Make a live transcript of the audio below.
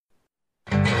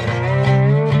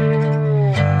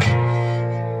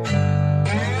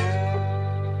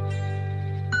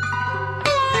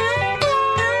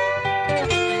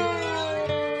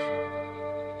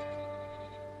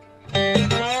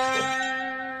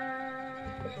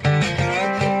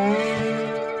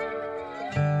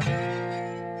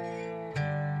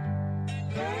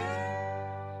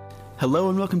Hello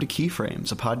and welcome to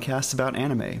Keyframes, a podcast about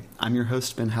anime. I'm your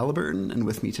host, Ben Halliburton, and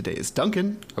with me today is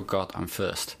Duncan. Oh god, I'm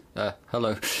first.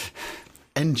 Hello.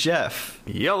 And Jeff.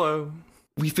 Yellow.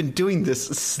 We've been doing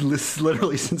this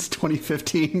literally since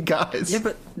 2015, guys. Yeah,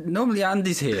 but normally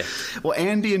Andy's here. Well,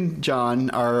 Andy and John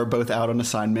are both out on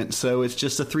assignment, so it's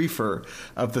just a threefer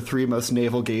of the three most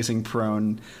navel-gazing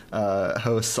prone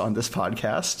hosts on this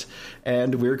podcast.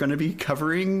 And we're going to be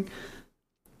covering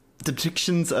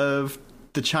depictions of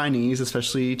the Chinese,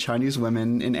 especially Chinese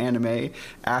women in anime,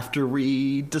 after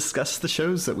we discuss the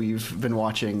shows that we've been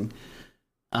watching.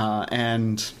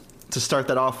 And to start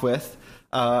that off with,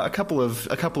 a couple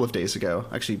of days ago,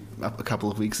 actually a couple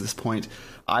of weeks at this point,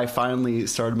 I finally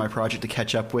started my project to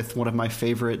catch up with one of my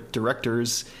favorite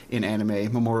directors in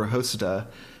anime, Mamoru Hosoda,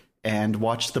 and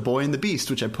watched The Boy and the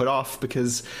Beast, which I put off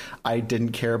because I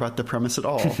didn't care about the premise at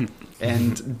all.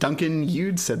 And Duncan,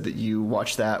 you'd said that you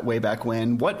watched that way back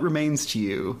when. What remains to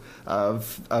you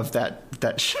of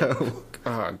that show?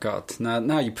 Oh god,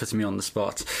 now you're putting me on the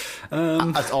spot.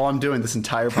 That's all I'm doing this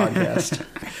entire podcast.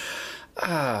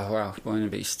 Wow, Boy and the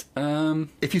Beast.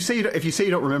 If you say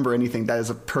you don't remember anything, that is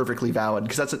a perfectly valid,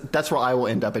 because that's where I will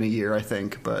end up in a year, I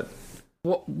think. But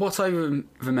what I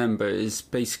remember is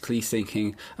basically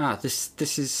thinking,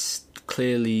 this is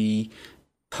clearly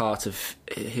part of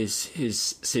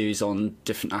his series on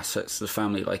different aspects of the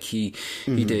family. Like he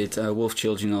did Wolf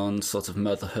Children on sort of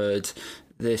motherhood.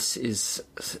 This is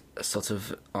sort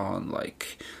of on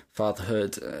like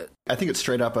fatherhood. I think it's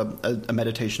straight up a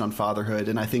meditation on fatherhood,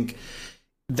 and I think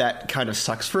that kind of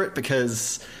sucks for it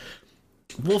because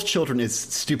Wolf Children is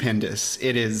stupendous.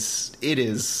 It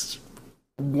is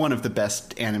one of the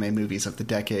best anime movies of the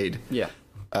decade. Yeah.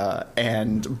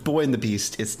 And Boy and the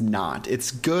Beast is not.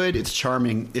 It's good, it's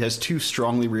charming, it has two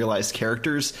strongly realized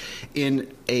characters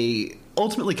in a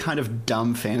ultimately kind of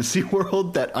dumb fantasy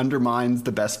world that undermines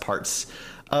the best parts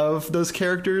of those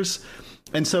characters.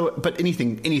 And so, but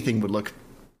anything would look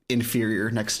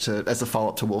inferior next to as a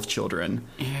follow-up to Wolf Children.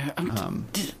 Yeah.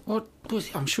 What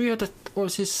was? I'm sure he had what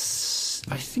was his?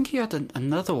 I think he had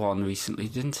another one recently,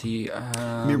 didn't he?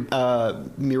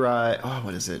 Mirai. Oh,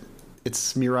 what is it?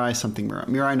 It's Mirai something.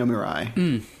 Mirai no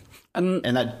Mirai. And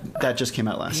that just came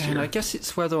out last year. And I guess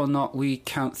it's whether or not we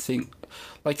think,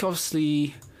 like,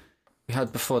 obviously we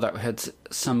had before that, we had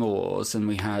Summer Wars, and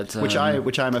we had which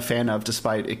I'm a fan of,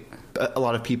 despite a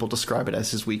lot of people describe it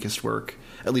as his weakest work.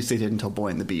 At least they did until Boy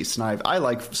and the Beast. And I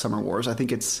like Summer Wars. I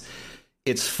think it's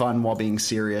fun while being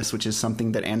serious, which is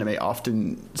something that anime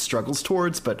often struggles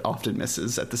towards, but often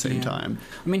misses at the same time.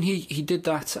 I mean, he did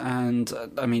that, and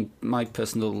I mean, my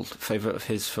personal favourite of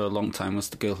his for a long time was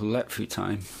The Girl Who Leapt Through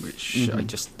Time, which I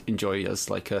just enjoy as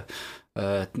like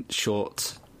a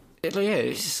short.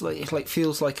 It's like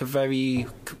feels like a very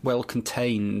well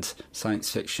contained science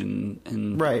fiction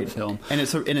film, and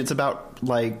it's about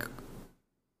like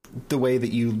the way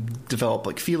that you develop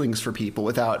like feelings for people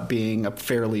without being a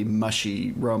fairly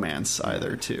mushy romance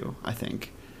either too, I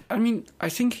think. I mean, I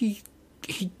think he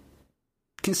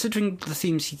considering the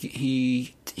themes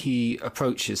he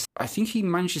approaches, I think he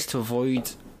manages to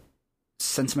avoid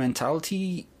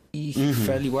sentimentality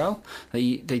fairly well.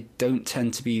 They don't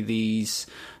tend to be these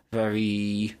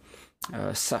very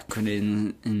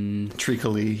saccharine and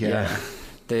treacly. Yeah.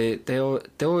 They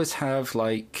always have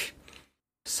like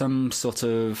some sort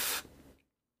of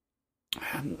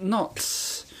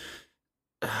not.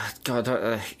 God,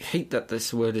 I hate that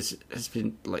this word has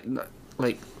been like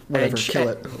whatever, edge. kill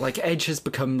it. Like edge has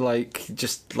become like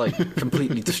just like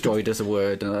completely destroyed as a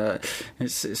word.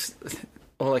 It's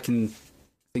all I can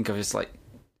think of is like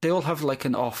they all have like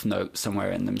an off note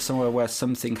somewhere in them, somewhere where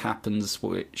something happens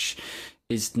which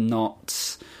is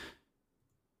not,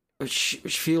 which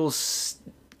feels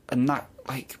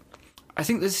like I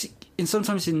think there's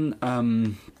sometimes in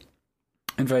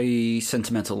very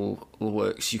sentimental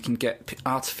works you can get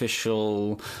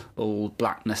artificial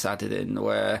blackness added in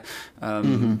where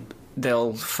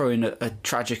they'll throw in a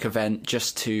tragic event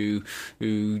just to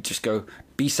just go,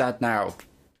 be sad now,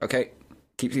 okay,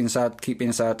 keep being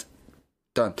sad,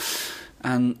 done.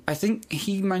 And I think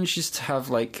he manages to have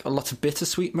like a lot of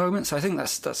bittersweet moments. I think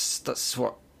that's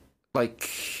what,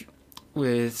 like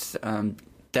with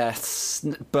deaths,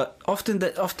 but often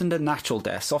they're natural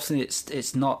deaths. Often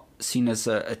it's not seen as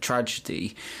a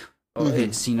tragedy, or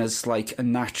it's seen as like a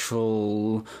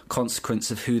natural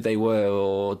consequence of who they were,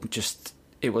 or just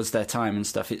it was their time and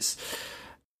stuff.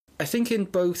 I think in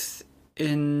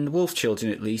Wolf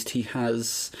Children at least, he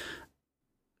has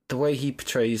the way he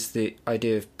portrays the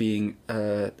idea of being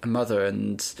a mother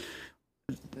and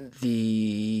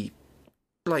the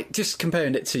like, just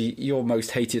comparing it to your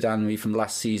most hated anime from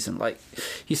last season, like,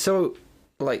 he's so,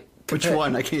 like, Which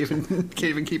one? I can't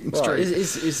even keep them straight.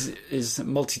 Is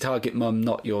multi-target mum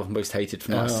not your most hated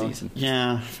from last season?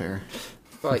 Yeah, fair.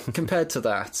 Like, compared to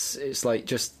that, it's like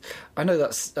just... I know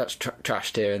that's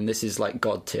trash tier, and this is like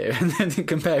god tier, and then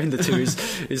comparing the two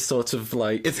is sort of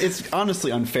like... It's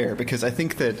honestly unfair, because I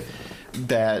think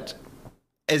that,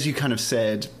 as you kind of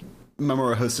said,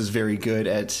 Mamoru Host is very good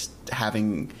at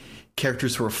having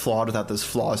characters who are flawed without those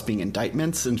flaws being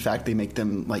indictments. In fact, they make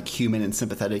them like human and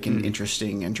sympathetic and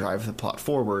interesting and drive the plot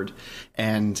forward.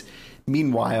 And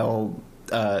meanwhile...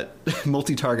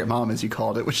 multi-target mom, as you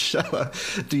called it, which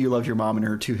do you love your mom and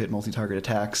her 2-hit multi-target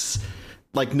attacks?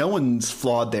 Like, no one's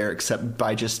flawed there except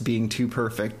by just being too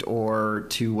perfect or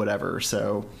too whatever.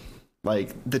 So,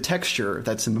 like, the texture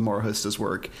that's in Mamoru Hosoda's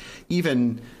work,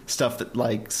 even stuff that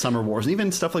like Summer Wars, and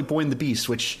even stuff like Boy and the Beast,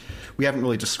 which we haven't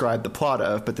really described the plot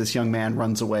of, but this young man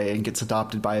runs away and gets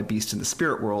adopted by a beast in the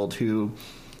spirit world who,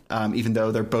 even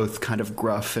though they're both kind of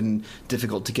gruff and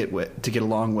difficult to get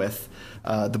along with,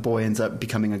 the boy ends up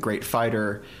becoming a great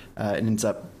fighter and ends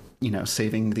up,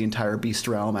 saving the entire beast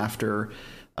realm after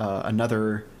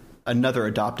another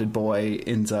adopted boy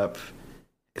ends up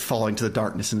falling to the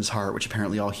darkness in his heart, which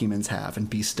apparently all humans have, and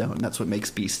beasts don't. And that's what makes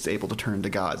beasts able to turn to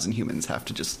gods, and humans have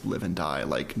to just live and die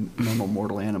like normal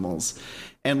mortal animals.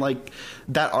 And like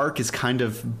that arc is kind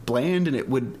of bland, and it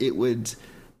would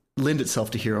lend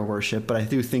itself to hero worship, but I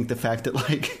do think the fact that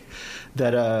like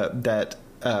that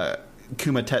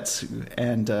Kumatetsu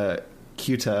and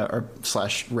Kyuta or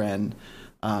 / Ren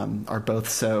are both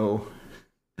so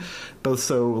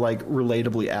like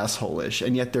relatably asshole-ish,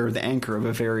 and yet they're the anchor of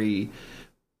a very,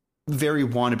 very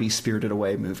wannabe Spirited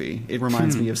Away movie. It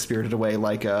reminds me of Spirited Away,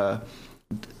 like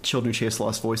Children Who Chase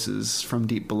Lost Voices from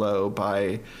Deep Below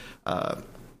by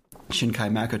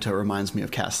Shinkai Makoto reminds me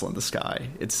of Castle in the Sky.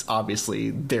 It's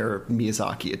obviously their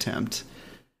Miyazaki attempt,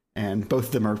 and both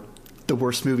of them are the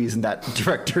worst movies in that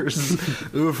director's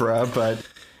oeuvre, but...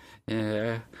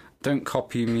 Yeah, don't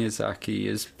copy Miyazaki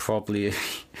is probably a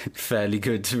fairly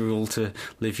good rule to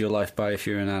live your life by if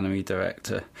you're an anime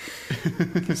director.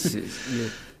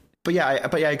 But yeah,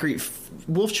 I agree.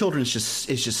 Wolf Children is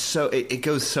just so... It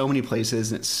goes so many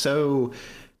places, and it's so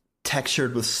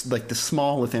textured with like the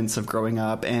small events of growing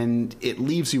up, and it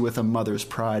leaves you with a mother's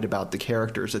pride about the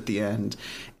characters at the end.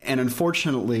 And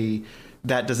unfortunately,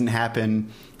 that doesn't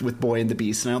happen with Boy and the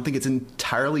Beast, and I don't think it's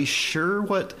entirely sure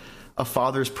what a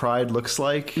father's pride looks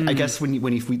like. I guess when he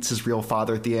meets his real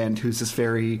father at the end, who's this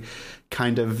very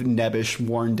kind of nebbish,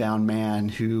 worn down man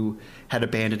who had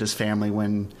abandoned his family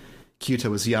when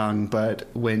Kyuta was young, but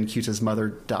when Kyuta's mother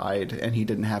died and he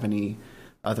didn't have any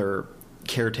other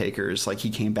caretakers, like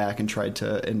he came back and tried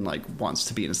to, and like wants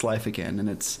to be in his life again. And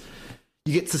it's,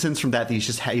 you get the sense from that he's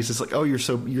just like, oh, you're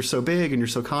so big and you're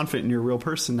so confident and you're a real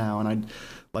person now, and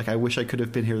I wish I could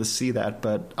have been here to see that,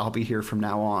 but I'll be here from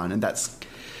now on. And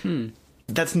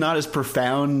that's not as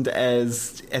profound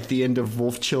as at the end of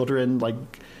Wolf Children, like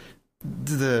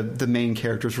the main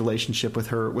character's relationship with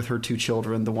her two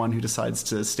children, the one who decides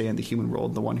to stay in the human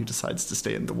world, the one who decides to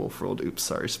stay in the wolf world. Oops,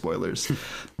 sorry, spoilers.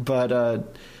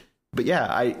 But yeah,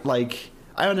 I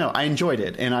don't know, I enjoyed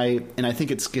it, and I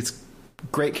think it's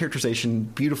great characterization,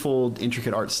 beautiful,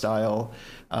 intricate art style,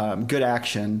 good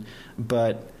action,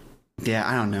 but yeah,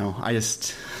 I don't know. I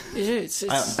just I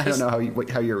don't know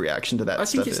how your reaction to that stuff is.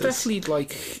 I think it's definitely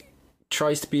like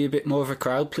tries to be a bit more of a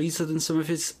crowd pleaser than some of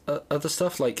his other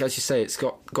stuff. Like, as you say, it's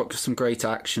got some great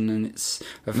action, and it's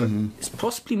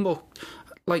possibly more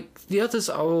like the others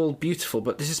are all beautiful,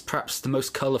 but this is perhaps the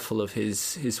most colourful of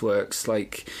his works.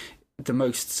 Like the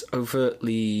most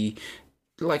overtly,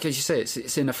 like as you say,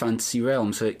 it's in a fantasy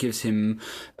realm, so it gives him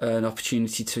an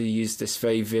opportunity to use this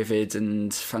very vivid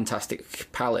and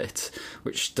fantastic palette,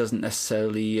 which doesn't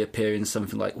necessarily appear in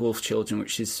something like Wolf Children,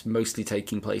 which is mostly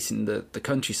taking place in the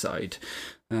countryside.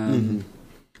 Yeah,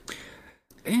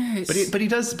 but he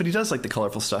does like the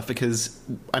colorful stuff, because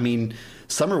I mean,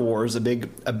 Summer Wars, a big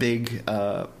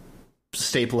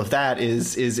staple of that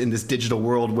is in this digital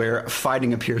world where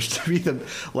fighting appears to be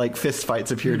fist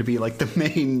fights appear to be like the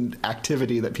main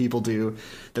activity that people do,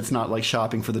 that's not like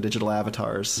shopping for the digital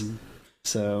avatars.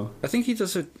 So I think he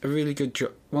does a really good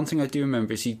job. One thing I do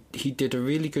remember is he did a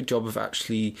really good job of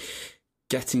actually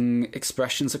getting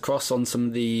expressions across on some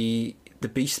of the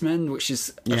Beastmen, which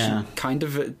is actually kind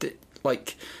of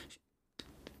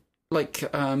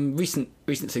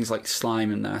recent things like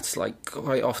Slime and that. Like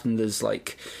quite often there's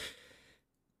like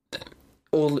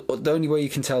the only way you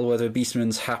can tell whether a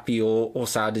Beastman's happy or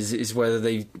sad is whether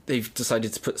they've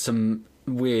decided to put some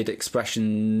weird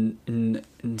expression and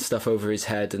stuff over his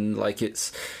head, and like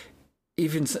it's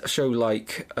even a show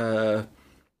like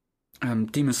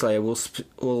Demon Slayer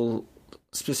will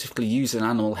specifically use an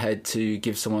animal head to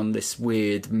give someone this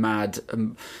weird, mad,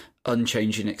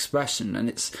 unchanging expression, and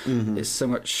it's so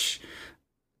much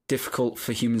difficult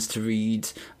for humans to read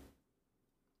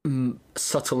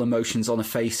subtle emotions on a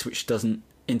face which doesn't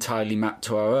entirely map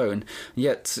to our own.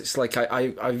 Yet it's like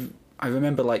I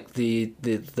remember like the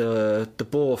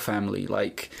Boar family,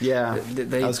 like I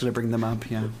was going to bring them up.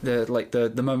 Yeah,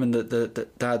 the moment that the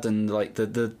dad and like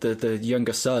the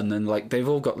younger son, and like they've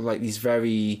all got like these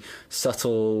very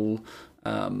subtle,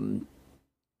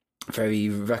 very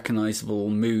recognizable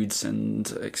moods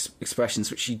and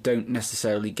expressions which you don't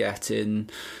necessarily get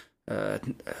in a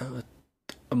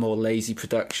more lazy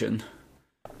production.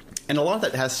 And a lot of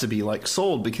that has to be like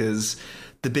sold, because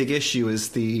the big issue is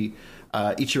the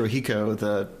Ichiro Hiko,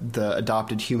 the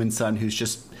adopted human son, who's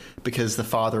just, because the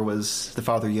father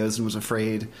Yozen was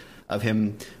afraid of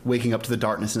him waking up to the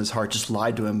darkness in his heart, just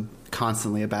lied to him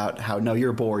constantly about how, no,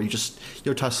 you're a boar,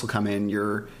 your tusks will come in,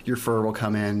 your fur will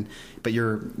come in, but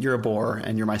you're a boar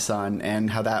and you're my son, and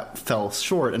how that fell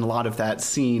short. And a lot of that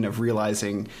scene of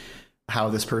realizing how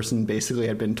this person basically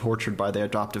had been tortured by their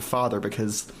adoptive father,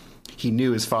 because he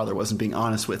knew his father wasn't being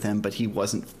honest with him, but he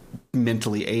wasn't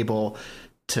mentally able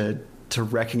to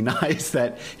recognize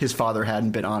that his father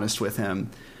hadn't been honest with him.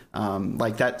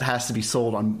 Like that has to be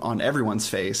sold on everyone's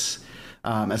face,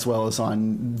 as well as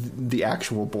on the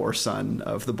actual boar son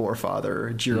of the boar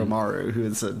father, Jiromaru, who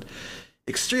is an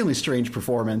extremely strange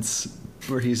performance,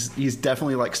 where he's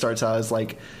definitely like starts out as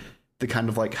like the kind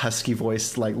of like husky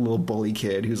voiced like little bully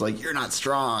kid who's like, you're not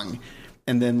strong.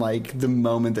 And then, like, the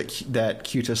moment that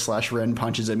Kyuta/Ren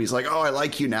punches him, he's like, oh, I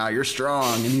like you now, you're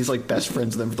strong. And he's, like, best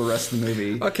friends with him for the rest of the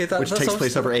movie. Okay, which takes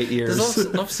place over 8 years. There's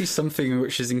obviously something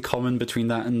which is in common between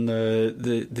that and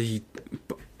the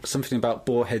something about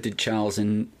boar-headed Charles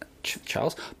in...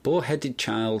 Boar-headed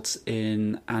Childs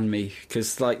in anime.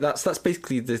 Because, like, that's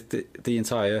basically the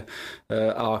entire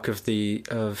arc of the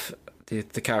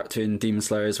character in Demon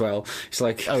Slayer as well. It's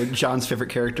like... Oh, John's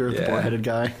favourite character, the boar-headed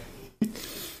guy.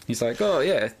 He's like, oh,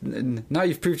 yeah, now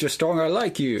you've proved you're strong, I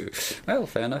like you. Well,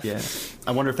 fair enough. Yeah.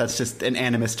 I wonder if that's just an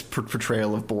animist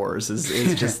portrayal of boars,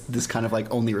 is just this kind of, like,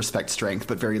 only respect strength,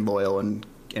 but very loyal and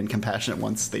compassionate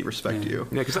once they respect you.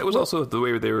 Yeah, because that was also the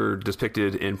way they were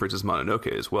depicted in Princess Mononoke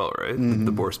as well, right? Mm-hmm.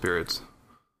 The boar spirits.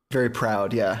 Very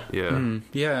proud, yeah. Yeah.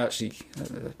 Yeah, actually.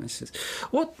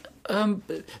 What,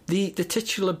 the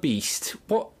titular beast,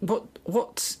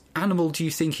 what animal do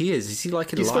you think he is? Is he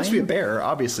like a lion? He's supposed to be a bear,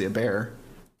 obviously a bear.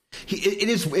 It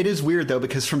is weird though,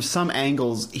 because from some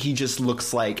angles he just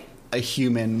looks like a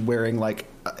human wearing like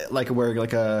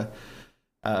a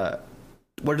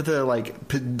what are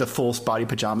the full body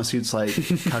pajama suits, like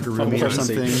kagurumi or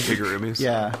something? Higurumis.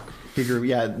 Yeah,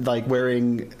 like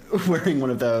wearing one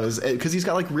of those, because he's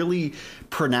got like really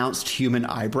pronounced human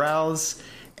eyebrows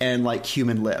and like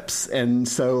human lips, and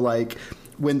so like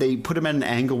when they put him at an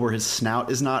angle where his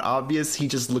snout is not obvious, he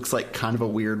just looks like kind of a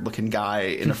weird looking guy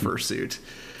in a fursuit.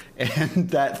 And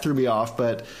that threw me off,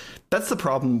 but that's the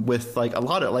problem with like a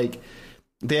lot of like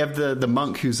they have the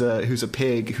monk who's a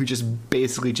pig who just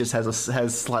basically just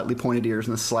has slightly pointed ears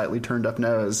and a slightly turned up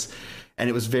nose,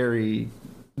 and it was very,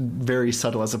 very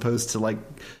subtle, as opposed to like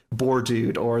Boar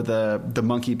Dude or the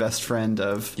monkey best friend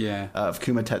of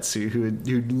Kumatetsu, who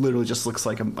literally just looks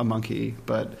like a monkey.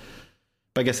 But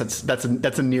I guess that's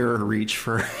a nearer reach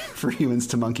for humans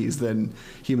to monkeys than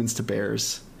humans to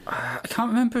bears. I can't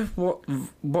remember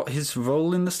what his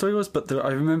role in the story was, but I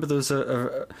remember there was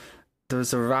a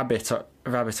rabbit.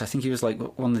 I think he was like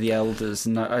one of the elders,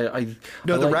 and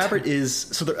the rabbit is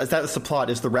so. That's the plot.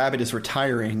 Is the rabbit is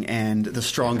retiring, and the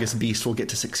strongest beast will get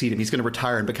to succeed him. He's going to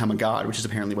retire and become a god, which is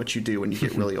apparently what you do when you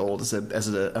get really old as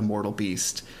a mortal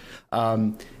beast.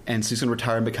 And so he's going to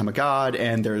retire and become a god.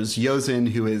 And there's Yozen,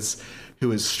 who is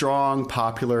strong,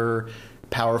 popular,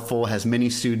 powerful, has many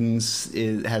students,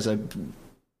 has a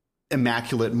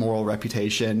immaculate moral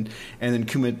reputation, and then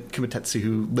Kumatetsu,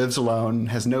 who lives alone,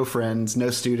 has no friends,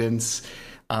 no students,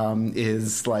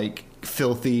 is like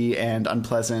filthy and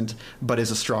unpleasant, but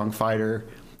is a strong fighter.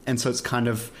 And so it's kind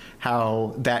of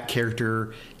how that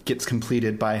character gets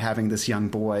completed by having this young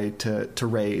boy to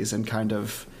raise and kind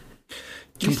of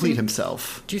complete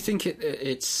himself. Do you think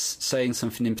it's saying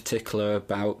something in particular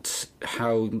about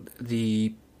how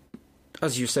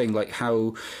as you're saying, like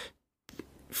how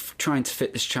trying to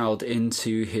fit this child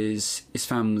into his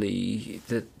family,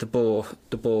 the boar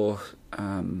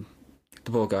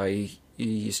guy,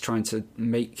 he's trying to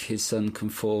make his son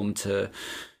conform to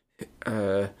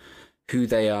who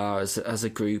they are as a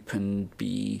group, and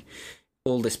be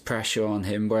all this pressure on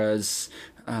him, whereas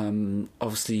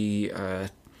obviously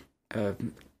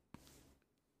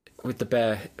with the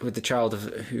bear, with the child of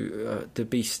who the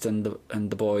beast and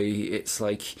the boy, it's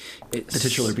like it's the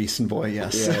titular beast and boy.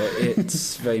 Yes, yeah,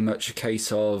 it's very much a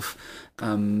case of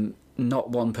not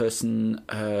one person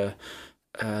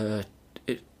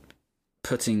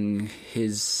putting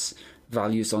his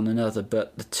values on another,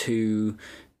 but the two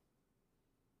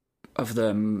of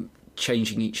them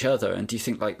changing each other. And do you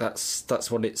think like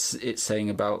that's what it's saying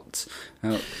about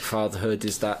fatherhood,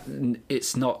 is that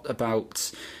it's not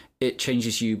about it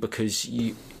changes you because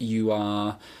you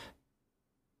are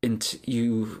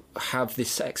you have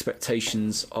this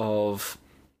expectations of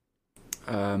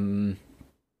how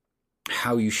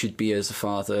you should be as a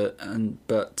father,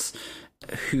 but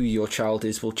who your child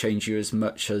is will change you as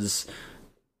much as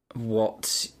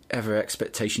whatever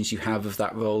expectations you have of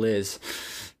that role is.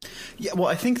 Yeah, well,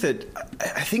 I think that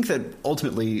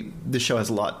ultimately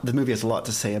the movie has a lot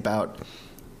to say about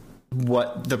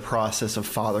what the process of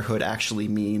fatherhood actually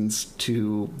means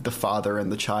to the father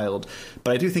and the child.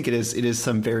 But I do think it is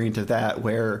some variant of that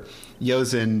where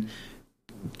Yosin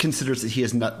considers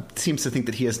that seems to think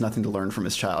that he has nothing to learn from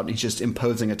his child. He's just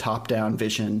imposing a top-down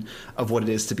vision of what it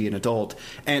is to be an adult.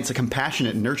 And it's a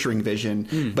compassionate, nurturing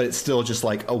vision, but it's still just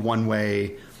like a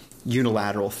one-way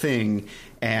unilateral thing.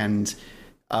 And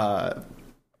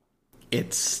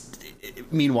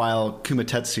meanwhile,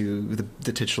 Kumatetsu,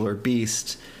 the titular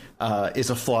beast, is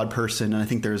a flawed person. And I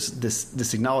think there's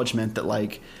this acknowledgement that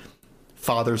like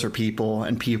fathers are people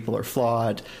and people are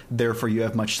flawed. Therefore, you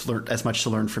have as much to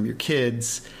learn from your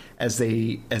kids as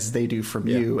they do from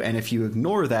you. And if you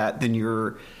ignore that, then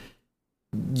you're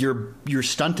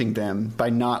stunting them by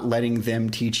not letting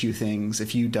them teach you things.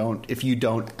 If you don't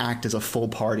act as a full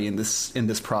party in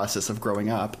this process of growing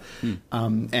up.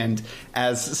 And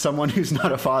as someone who's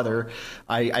not a father,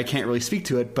 I can't really speak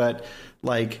to it, but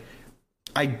like,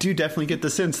 I do definitely get the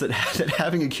sense that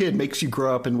having a kid makes you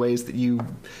grow up in ways that you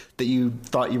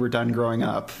thought you were done growing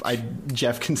up.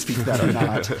 Jeff can speak to that or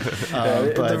not.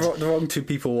 But the wrong two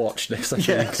people watched this, I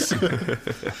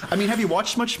think. I mean, have you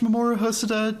watched much Mamoru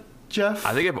Hosoda, Jeff?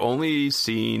 I think I've only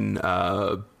seen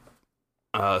Summer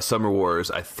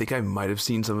Wars. I think I might have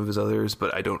seen some of his others,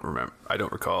 but I don't remember. I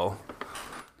don't recall.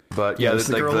 But yeah,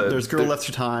 there's Girl Left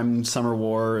Through Time. Summer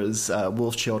War is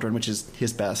Wolf Children, which is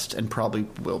his best and probably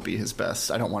will be his best.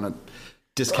 I don't want to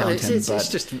discount him. It's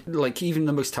just like even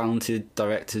the most talented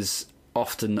directors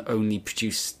often only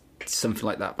produce something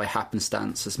like that by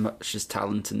happenstance as much as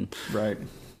talent. And right.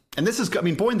 And this is, I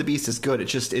mean, Boy and the Beast is good.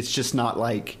 It's just not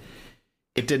like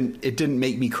it didn't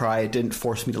make me cry. It didn't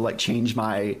force me to like change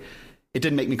my. It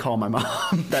didn't make me call my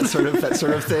mom, that sort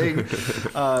of thing.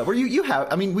 Where you have,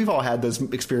 I mean, we've all had those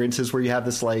experiences where you have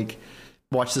this like,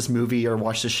 watch this movie or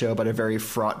watch this show about a very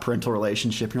fraught parental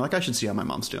relationship. And you're like, I should see how my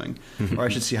mom's doing, or I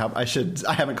should see how I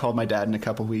haven't called my dad in a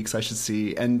couple weeks. I should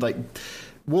see. And like,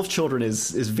 Wolf Children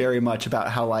is very much about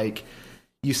how like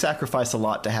you sacrifice a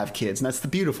lot to have kids, and that's the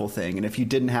beautiful thing. And if you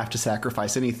didn't have to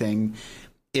sacrifice anything,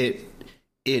 it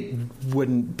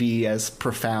wouldn't be as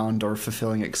profound or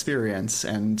fulfilling experience.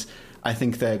 And I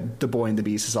think that The Boy and the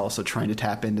Beast is also trying to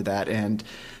tap into that, and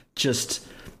just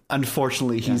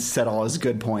unfortunately he's said all his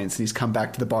good points and he's come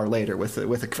back to the bar later with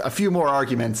a few more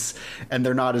arguments, and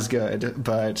they're not as good.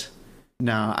 But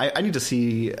no, I need to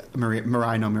see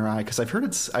Mirai no Mirai, because I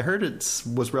heard it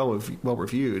was well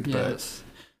reviewed. Yeah, but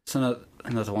it's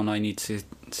another one I need to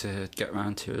get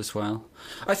around to as well.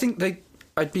 I think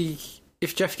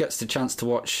if Jeff gets the chance to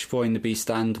watch Boy and the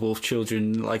Beast and Wolf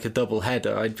Children like a double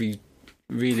header, I'd be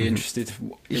really interested.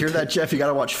 You hear that, Jeff? You got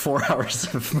to watch 4 hours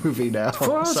of movie now.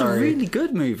 4 hours is a really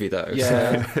good movie, though.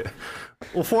 Yeah.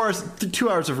 Well, 4 hours, 2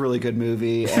 hours of really good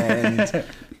movie, and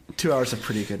 2 hours of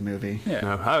pretty good movie. Yeah.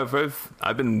 No,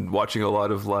 I've been watching a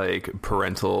lot of like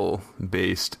parental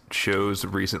based shows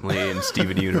recently in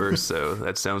Steven Universe, so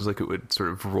that sounds like it would sort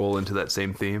of roll into that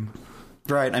same theme.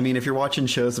 Right. I mean, if you're watching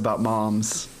shows about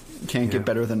moms, can't get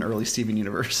better than early Steven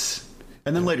Universe.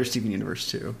 And then later Steven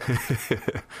Universe, too.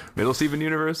 Middle Steven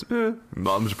Universe?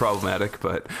 Mom's problematic,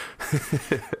 but...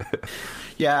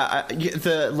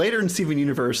 the later in Steven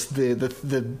Universe,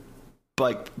 the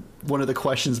like, one of the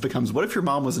questions becomes, what if your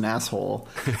mom was an asshole?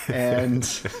 And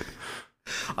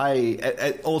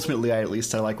ultimately, at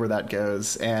least, I like where that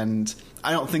goes. And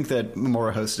I don't think that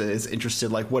Mamoru Hosoda is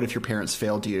interested, like, what if your parents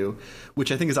failed you?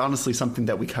 Which I think is honestly something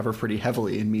that we cover pretty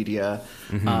heavily in media.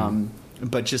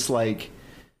 But just like...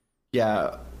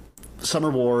 Yeah, Summer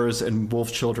Wars and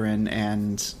Wolf Children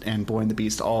and Boy and the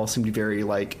Beast all seem to be very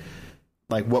like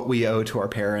what we owe to our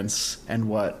parents and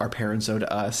what our parents owe to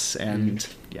us. And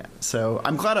so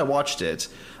I'm glad I watched it.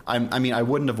 I mean, I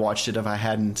wouldn't have watched it if I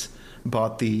hadn't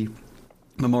bought the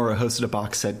Mamora hosted a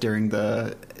box set during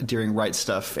Right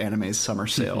Stuff Anime's summer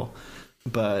sale.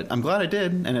 But I'm glad I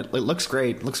did, and it looks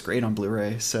great. It looks great on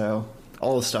Blu-ray. So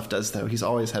all the stuff does, though. He's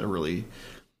always had a really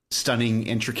stunning,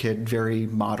 intricate, very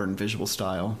modern visual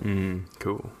style.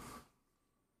 Cool.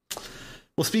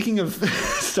 Well, speaking of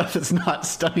stuff that's not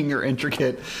stunning or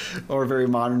intricate or very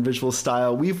modern visual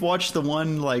style, we've watched the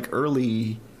one like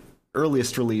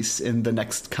earliest release in the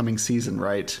next coming season,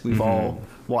 right? We've all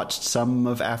watched some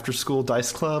of After School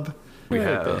Dice Club. We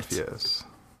have, yes.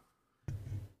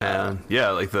 And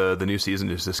yeah, like the new season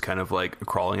is just kind of like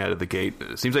crawling out of the gate.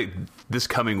 It seems like this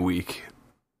coming week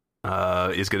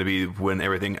is going to be when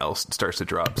everything else starts to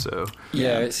drop. So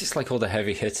yeah, it's just like all the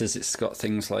heavy hitters. It's got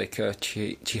things like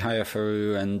Chihaya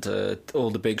Furu and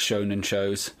all the big shonen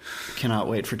shows. Cannot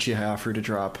wait for Chihaya Furu to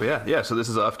drop. But yeah. So this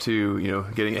is off to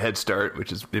getting a head start,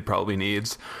 which is it probably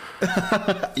needs.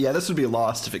 Yeah, this would be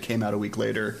lost if it came out a week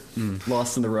later.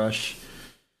 Lost in the rush.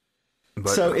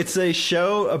 But, so it's a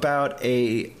show about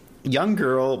a young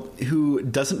girl who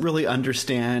doesn't really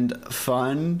understand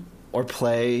fun or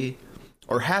play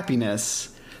or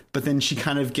happiness, but then she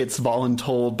kind of gets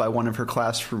voluntold by one of her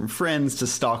classroom friends to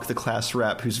stalk the class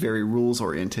rep, who's very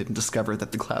rules-oriented, and discover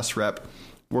that the class rep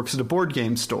works at a board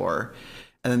game store.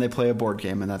 And then they play a board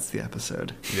game, and that's the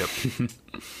episode. Yep.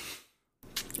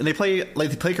 And they play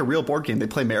like a real board game. They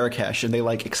play Marrakesh, and they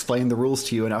like explain the rules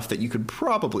to you enough that you could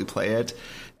probably play it,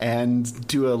 and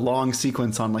do a long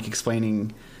sequence on like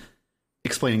explaining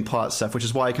plot stuff, which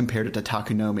is why I compared it to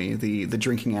Takunomi, the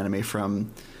drinking anime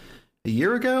from a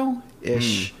year ago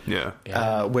ish.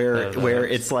 Where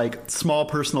it's like small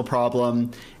personal problem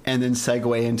and then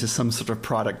segue into some sort of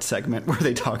product segment where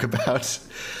they talk about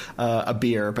a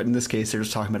beer, but in this case they're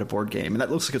just talking about a board game, and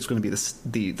that looks like it's going to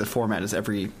be the format is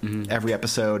every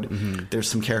episode there's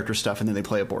some character stuff and then they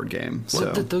play a board game.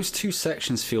 Well, those two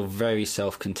sections feel very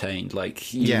self-contained.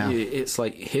 Like it's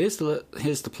like here's the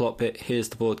plot bit, here's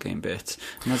the board game bit,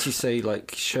 and as you say,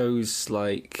 like shows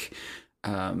like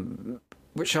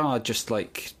which are just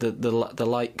like the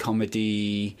light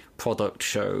comedy product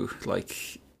show,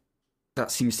 like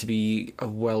that seems to be a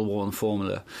well-worn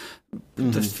formula.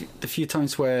 The few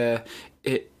times where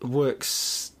it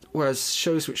works, whereas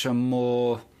shows which are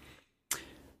more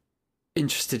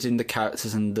interested in the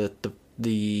characters and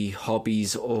the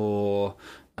hobbies or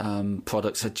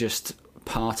products are just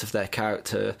part of their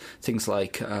character, things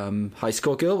like High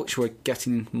Score Girl, which we're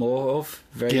getting more of.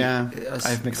 I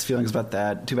have mixed feelings about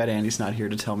that. Too bad Andy's not here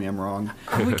to tell me I'm wrong.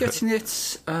 Are we getting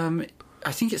it?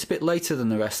 I think it's a bit later than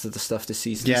the rest of the stuff this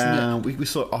season. Yeah, isn't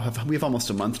it? we have almost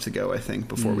a month to go, I think,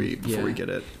 before we get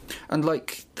it. And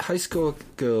like High Score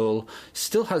Girl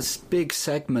still has big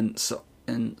segments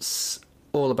and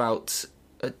all about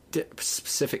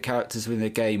specific characters within a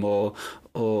game or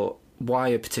why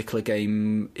a particular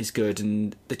game is good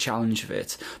and the challenge of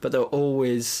it, but they're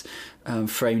always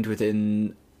framed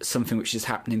within something which is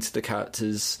happening to the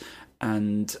characters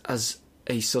and as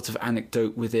a sort of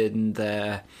anecdote within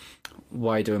their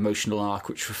wider emotional arc,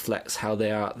 which reflects how they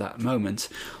are at that moment.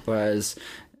 Whereas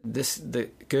the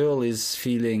girl is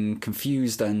feeling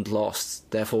confused and lost,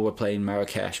 therefore we're playing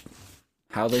Marrakesh.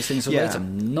 How those things relate,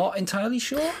 I'm not entirely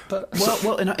sure. But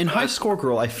well, in High Score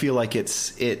Girl, I feel like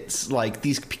it's like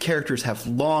these characters have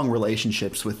long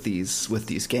relationships with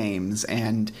these games,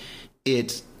 and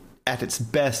it at its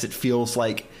best, it feels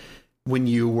like when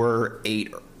you were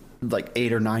 8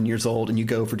 or 9 years old, and you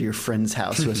go over to your friend's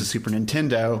house who has a Super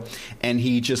Nintendo, and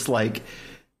he just like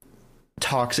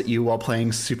talks at you while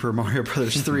playing Super Mario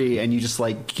Brothers 3, and you just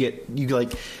like get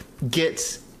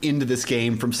into this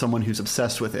game from someone who's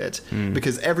obsessed with it,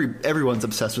 because everyone's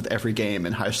obsessed with every game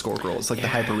in High Score Girl. It's like the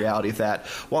hyper reality of that.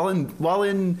 While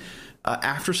in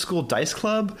After School Dice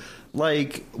Club,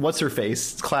 like what's her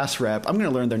face, class rep, I'm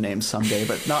gonna learn their names someday,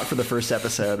 but not for the first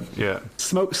episode.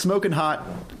 Smoking hot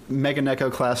Mega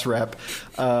Neko class rep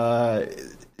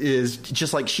is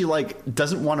just like she like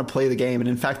doesn't want to play the game, and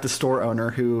in fact the store owner,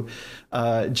 who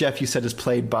Jeff, you said is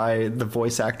played by the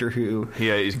voice actor who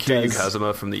he's Kiryu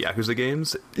Kazuma from the Yakuza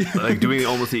games, like doing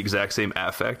almost the exact same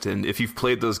affect. And if you've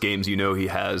played those games, you know he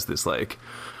has this like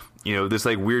this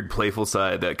like weird playful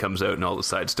side that comes out in all the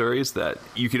side stories that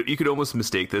you could almost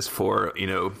mistake this for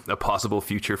a possible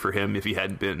future for him if he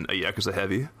hadn't been a Yakuza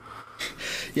heavy.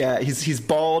 Yeah, he's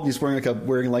bald. He's wearing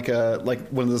like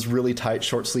one of those really tight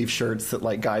short sleeve shirts that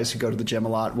like guys who go to the gym a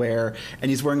lot wear, and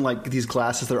he's wearing like these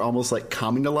glasses that are almost like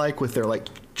Kamina like with their like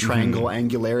triangle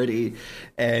angularity,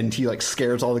 and he like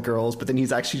scares all the girls. But then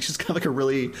he's actually just kind of like a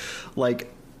really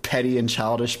like petty and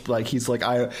childish. Like he's like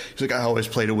I always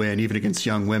play to win, even against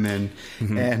young women.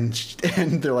 And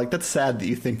they're like, that's sad that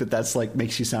you think that's like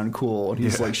makes you sound cool. And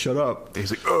he's like, shut up.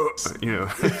 He's like, oh, you know.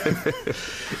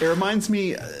 It reminds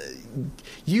me.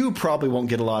 You probably won't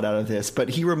get a lot out of this, but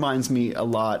he reminds me a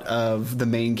lot of the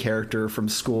main character from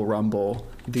School Rumble,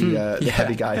 the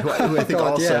heavy guy, who I think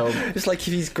also. Yeah. It's like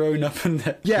he's grown up and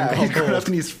he's grown up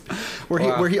and he's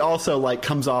where he also like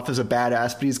comes off as a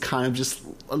badass, but he's kind of just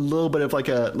a little bit of like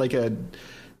a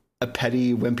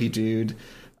petty wimpy dude.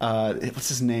 What's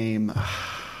his name?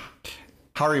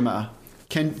 Harima,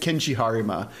 Kenji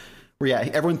Harima. Where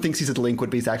everyone thinks he's a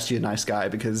delinquent, but he's actually a nice guy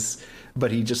but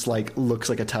he just like looks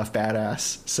like a tough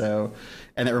badass. So,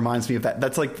 and it reminds me of that.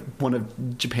 That's like one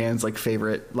of Japan's like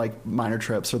favorite like minor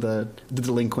tropes, or the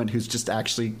delinquent who's just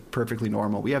actually perfectly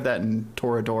normal. We have that in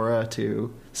Toradora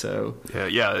too. So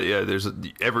yeah. There's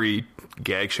every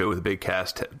gag show with a big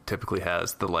cast typically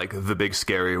has the big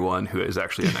scary one who is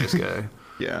actually a nice guy.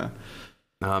 Yeah.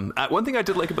 One thing I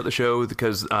did like about the show,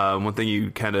 because one thing you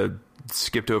kind of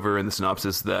skipped over in the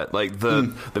synopsis, that like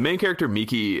the main character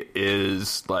Miki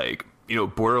is like, you know,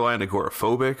 borderline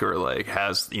agoraphobic, or like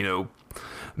has, you know,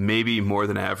 maybe more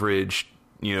than average,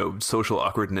 you know, social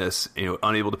awkwardness, you know,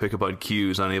 unable to pick up on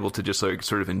cues, unable to just like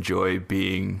sort of enjoy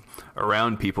being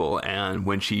around people. And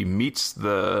when she meets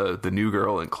the new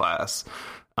girl in class,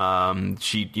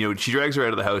 she drags her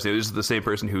out of the house. This is the same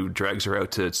person who drags her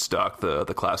out to stalk the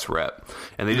class rep,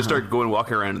 and they just start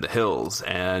walking around in the hills,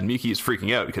 and Miki is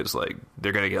freaking out because like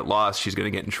they're going to get lost. She's going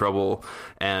to get in trouble,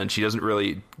 and she doesn't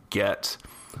really get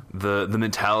the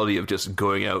mentality of just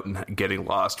going out and getting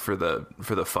lost for the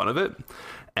fun of it.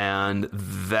 And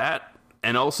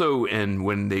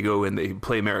when they go and they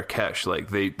play Marrakesh, like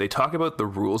they talk about the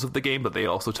rules of the game, but they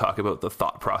also talk about the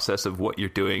thought process of what you're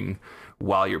doing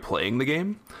while you're playing the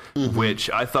game, which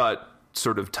I thought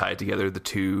sort of tied together the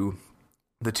two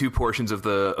portions of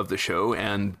the show.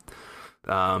 And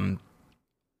I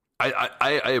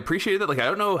appreciated that. Like, I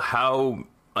don't know how,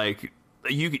 like,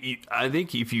 I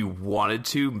think if you wanted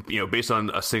to, you know, based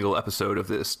on a single episode of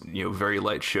this, you know, very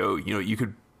light show, you know, you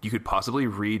could possibly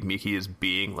read Miki as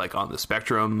being like on the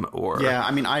spectrum, or I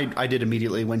mean, I did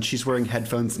immediately when she's wearing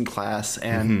headphones in class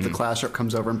and the class rep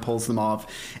comes over and pulls them off,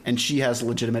 and she has a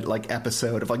legitimate like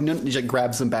episode of like, no, she like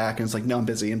grabs them back and it's like, no, I'm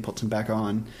busy, and puts them back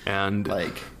on, and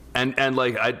like. And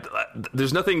like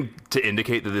there's nothing to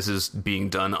indicate that this is being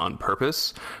done on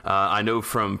purpose. I know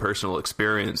from personal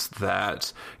experience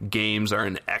that games are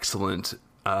an excellent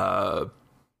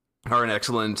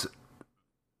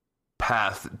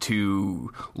path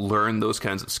to learn those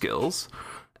kinds of skills.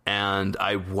 And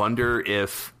I wonder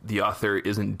if the author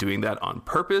isn't doing that on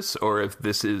purpose, or if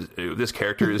this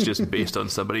character is just based on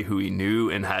somebody who he knew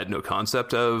and had no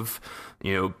concept of,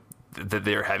 you know, that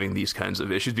they're having these kinds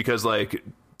of issues, because like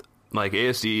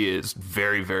ASD is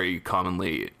very, very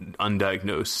commonly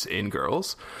undiagnosed in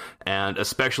girls, and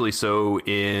especially so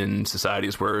in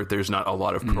societies where there's not a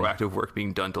lot of proactive work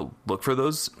being done to look for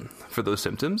those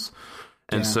symptoms.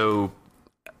 And so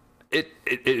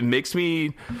it makes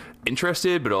me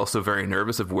interested, but also very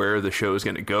nervous of where the show is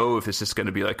going to go. If it's just going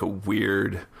to be like a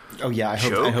weird I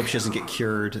hope she doesn't get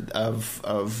cured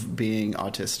of being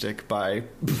autistic by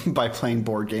playing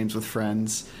board games with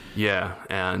friends. Yeah,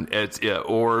 and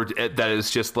that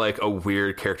is just like a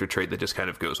weird character trait that just kind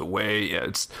of goes away. Yeah,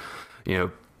 it's, you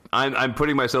know, I'm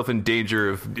putting myself in danger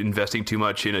of investing too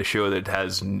much in a show that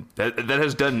has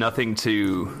done nothing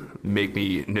to make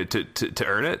me to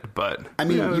earn it. But I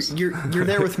mean, you're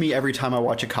there with me every time I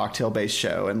watch a cocktail based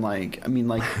show, and like, I mean,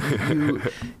 like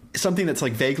something that's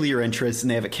like vaguely your interest,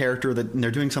 and they have a character and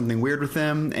they're doing something weird with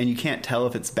them, and you can't tell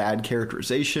if it's bad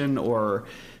characterization or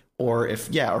if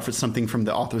it's something from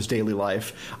the author's daily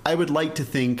life. I would like to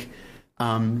think,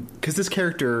 because this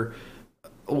character,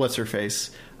 what's her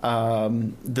face?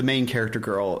 The main character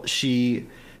girl, she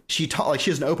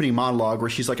has an opening monologue where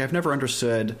she's like, I've never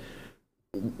understood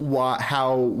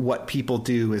what people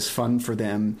do is fun for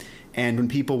them, and when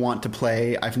people want to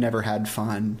play, I've never had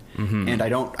fun, and I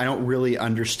don't really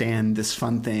understand this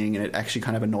fun thing, and it actually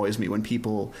kind of annoys me when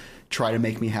people try to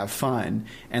make me have fun.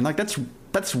 And like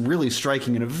that's really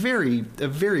striking, and a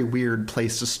very weird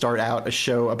place to start out a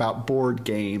show about board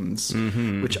games,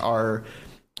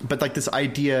 but like this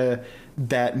idea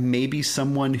that maybe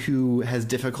someone who has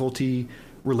difficulty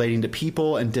relating to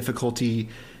people and difficulty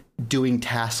doing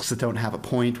tasks that don't have a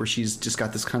point, where she's just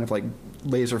got this kind of like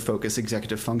laser focus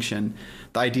executive function,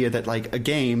 the idea that like a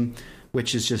game,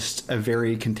 which is just a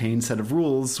very contained set of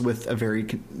rules with a very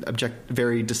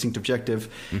distinct objective,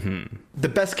 the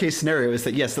best case scenario is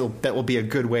that yes, that will be a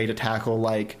good way to tackle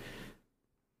like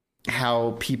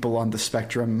how people on the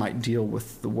spectrum might deal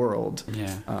with the world.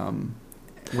 Yeah.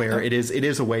 Where it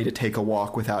is a way to take a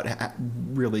walk without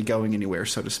really going anywhere,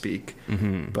 so to speak.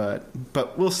 Mm-hmm.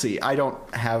 But we'll see. I don't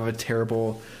have a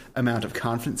terrible amount of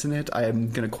confidence in it. I am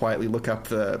going to quietly look up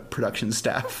the production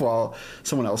staff while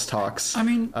someone else talks. I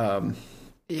mean,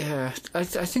 yeah, I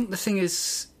think the thing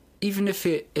is, even if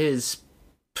it is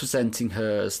presenting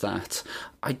her as that,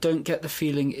 I don't get the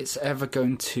feeling it's ever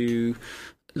going to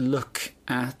look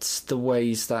at the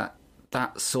ways that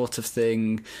that sort of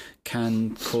thing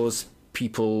can cause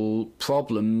people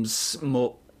problems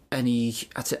more at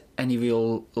any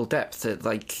real depth.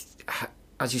 Like,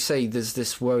 as you say, there's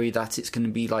this worry that it's going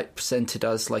to be like presented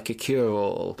as like a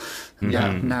cure-all.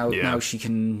 Now she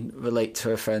can relate to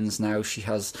her friends. Now she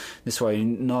has this worry,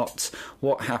 not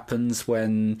what happens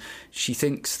when she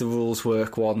thinks the rules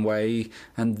work one way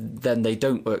and then they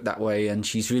don't work that way, and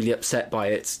she's really upset by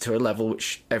it to a level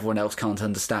which everyone else can't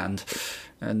understand.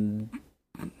 And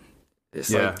it's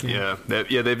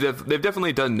they've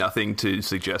definitely done nothing to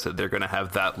suggest that they're going to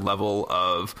have that level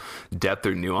of depth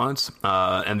or nuance.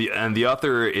 And the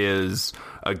author is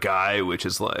a guy, which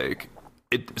is like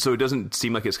it. So it doesn't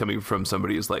seem like it's coming from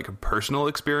somebody's like personal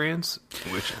experience.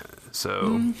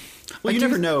 Well, you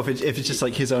never know if it's just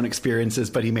like his own experiences,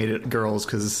 but he made it girls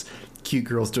because cute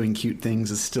girls doing cute things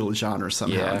is still a genre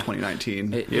somehow in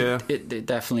 2019. It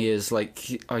definitely is.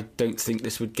 Like, I don't think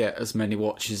this would get as many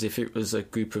watches if it was a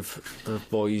group of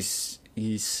boys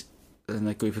and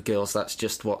a group of girls. That's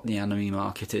just what the anime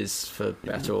market is, for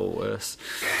better or worse.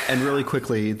 And really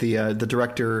quickly, the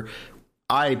director,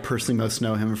 I personally most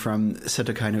know him from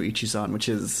Setokai no Ichizan, which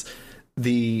is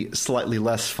the slightly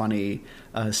less funny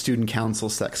student council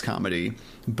sex comedy,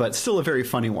 but still a very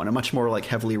funny one, a much more like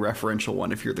heavily referential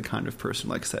one if you're the kind of person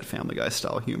who likes that Family Guy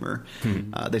style humor.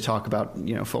 They talk about,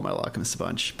 Full Metal Alchemist a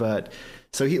bunch, but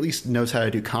so he at least knows how to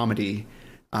do comedy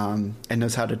and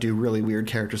knows how to do really weird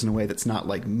characters in a way that's not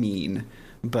like mean,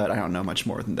 but I don't know much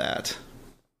more than that.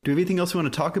 Do we have anything else we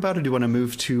want to talk about, or do you want to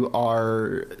move to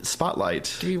our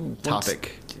spotlight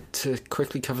topic? To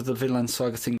quickly cover the Vinland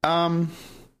Saga thing.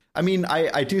 I mean,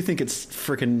 I do think it's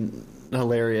freaking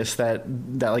hilarious that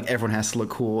like everyone has to look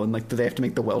cool, and like they have to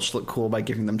make the Welsh look cool by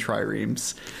giving them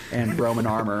triremes and Roman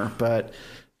armor. But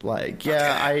like,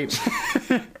 that's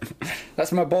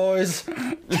my boys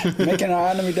making our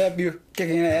anime debut,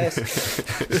 kicking ass.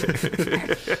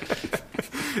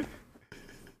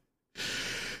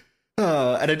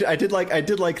 And I did like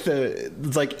the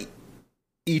like.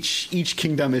 Each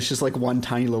kingdom is just like one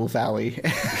tiny little valley.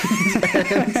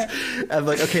 and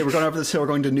like, okay, we're going over this hill, we're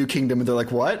going to New Kingdom, and they're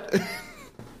like, what?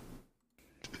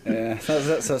 Yeah,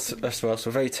 that's well.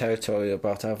 So very territorial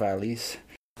about our valleys.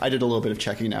 I did a little bit of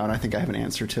checking now, and I think I have an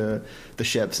answer to the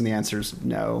ships, and the answer is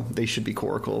no. They should be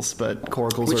coracles, but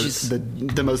coracles are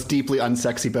the most deeply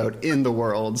unsexy boat in the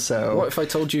world. So what if I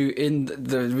told you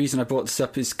the reason I brought this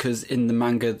up is because in the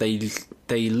manga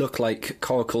they look like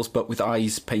coracles but with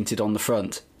eyes painted on the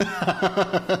front.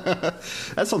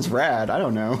 That sounds rad. I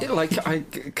don't know.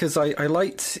 Because I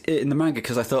liked it in the manga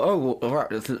because I thought, oh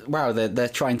wow, they're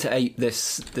trying to ape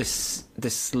this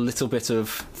little bit of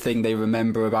thing they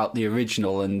remember about the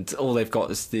original, and all they've got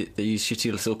is these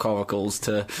shitty little coracles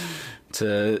to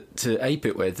ape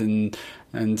it with, and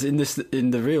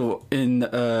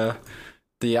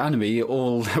the anime,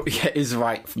 all that we get is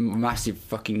massive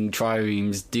fucking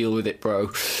triremes. Deal with it, bro.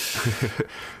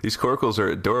 These coracles are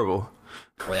adorable.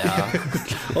 Yeah,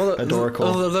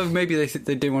 although maybe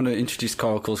they do want to introduce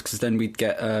coracles, because then we'd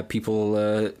get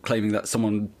people claiming that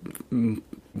someone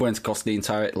went across the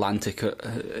entire Atlantic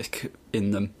in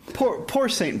them. Poor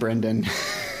Saint Brendan.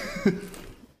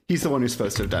 He's the one who's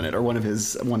supposed to have done it, or one of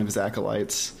his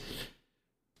acolytes.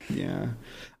 Yeah,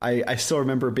 I still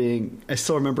remember being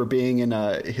in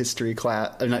a history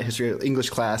class,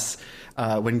 English class,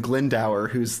 when Glendower,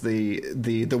 who's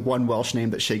the one Welsh name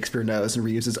that Shakespeare knows and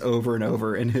reuses over and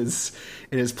over in his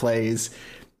plays,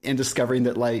 and discovering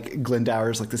that like Glendower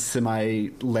is like this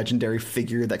semi-legendary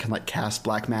figure that can like cast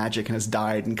black magic and has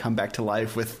died and come back to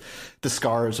life with the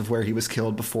scars of where he was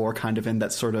killed before, kind of in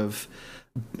that sort of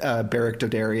Beric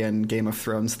Dondarrion Game of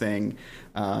Thrones thing,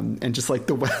 and just like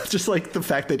the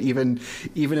fact that even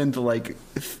in the like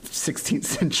 16th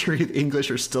century, the English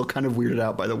are still kind of weirded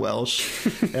out by the Welsh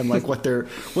and like what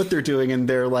they're doing in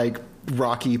their like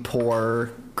rocky,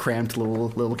 poor, cramped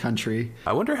little country.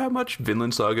 I wonder how much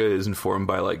Vinland Saga is informed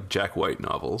by like Jack White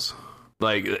novels.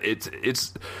 Like it's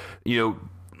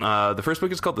the first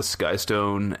book is called The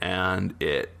Skystone, and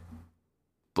it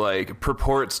like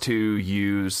purports to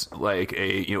use like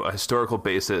a historical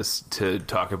basis to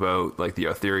talk about like the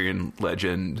Arthurian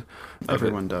legend.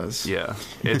 Everyone does. Yeah,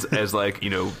 it's as like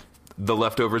the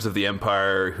leftovers of the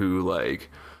empire who like,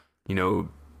 you know,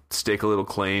 stake a little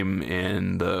claim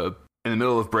in the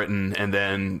middle of Britain, and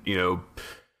then, you know,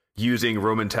 using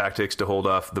Roman tactics to hold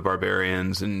off the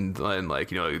barbarians, and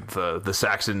like, you know, the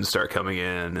Saxons start coming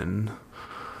in and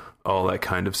all that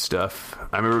kind of stuff.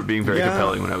 I remember it being very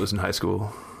compelling when I was in high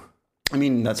school. I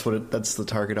mean, that's the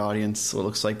target audience. It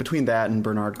looks like between that and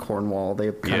Bernard Cornwell,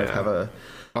 they kind of have a.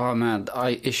 Oh man,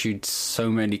 I issued so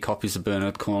many copies of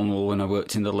Bernard Cornwell when I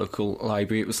worked in the local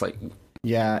library. It was like,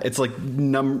 yeah, it's like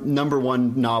number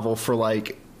one novel for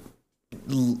like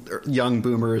young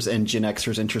boomers and Gen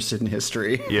Xers interested in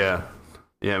history. Yeah.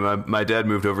 My dad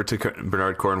moved over to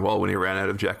Bernard Cornwell when he ran out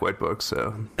of Jack White books.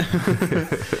 So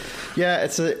yeah,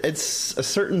 it's a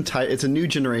certain type. It's a new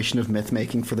generation of myth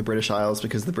making for the British Isles,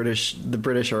 because the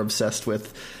British are obsessed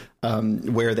with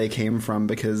where they came from,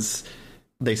 because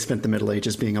they spent the Middle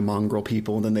Ages being a mongrel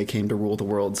people, and then they came to rule the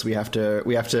world. So we have to.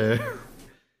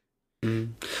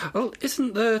 Well,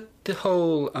 isn't the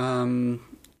whole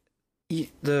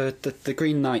the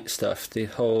Green Knight stuff,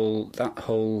 that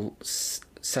whole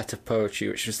set of poetry,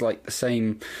 which was like the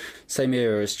same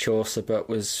era as Chaucer, but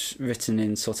was written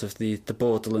in sort of the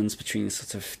borderlands between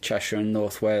sort of Cheshire and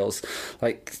North Wales,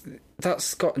 like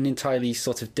that's got an entirely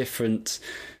sort of different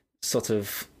sort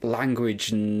of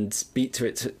language and beat to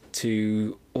it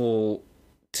to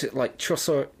like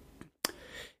Chaucer.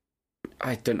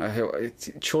 I don't know how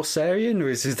Chaucerian, or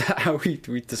is that how we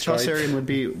describe? Chaucerian would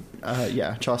be,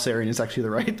 Chaucerian is actually the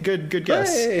right. Good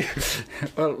guess. Hey!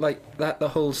 Well, like that, the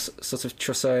whole sort of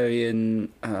Chaucerian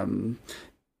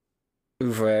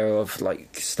oeuvre of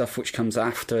like stuff which comes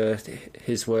after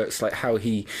his works, like how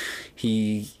he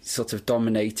sort of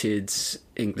dominated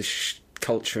English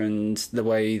culture and the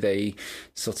way they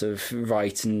sort of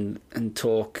write and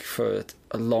talk for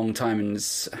a long time, and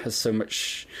has so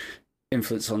much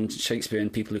influence on Shakespeare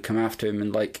and people who come after him.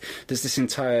 And like there's this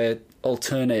entire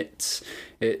alternate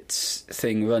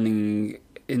thing running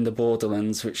in the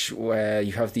borderlands, where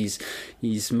you have these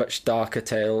much darker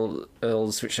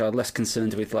tales which are less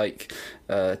concerned with like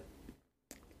the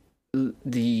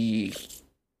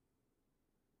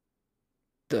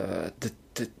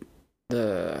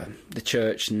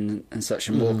church and such,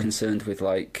 and more concerned with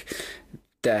like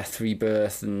death,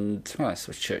 rebirth, and well, I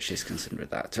suppose church is concerned with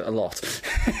that a lot.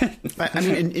 I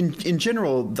mean, in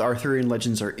general, the Arthurian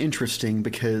legends are interesting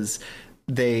because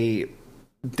they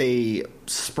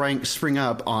spring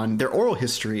up on their oral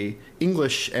history,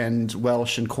 English and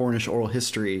Welsh and Cornish oral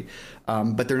history,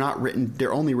 but they're not written.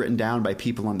 They're only written down by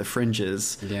people on the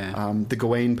fringes. Yeah. The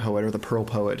Gawain poet, or the Pearl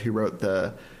poet, who wrote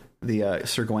the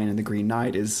Sir Gawain and the Green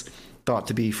Knight, is thought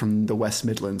to be from the West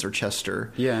Midlands or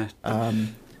Chester. Yeah.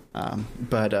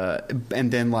 But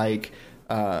and then like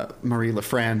Marie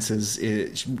LaFrance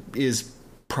is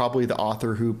probably the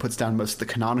author who puts down most of the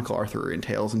canonical Arthurian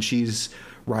tales, and she's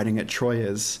writing at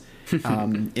Troyes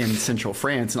in central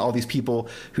France, and all these people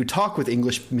who talk with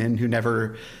Englishmen who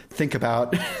never think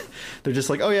about they're just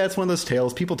like, oh yeah, it's one of those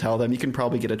tales people tell them. You can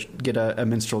probably get a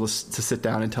minstrel to sit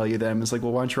down and tell you them. It's like,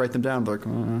 well, why don't you write them down? They're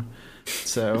like,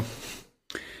 so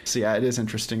yeah, it is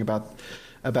interesting about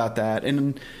that.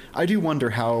 And I do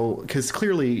wonder how, because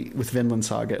clearly with Vinland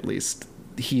Saga at least,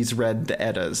 he's read the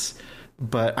Eddas,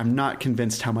 but I'm not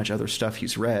convinced how much other stuff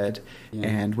he's read. Yeah.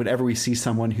 And whenever we see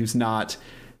someone who's not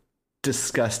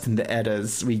discussed in the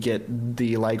Eddas, we get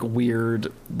the like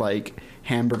weird like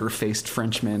hamburger faced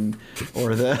Frenchman,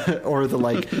 or the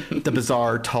like the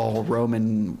bizarre tall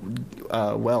Roman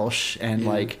Welsh, and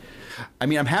like, I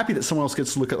mean, I'm happy that someone else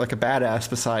gets to look at like a badass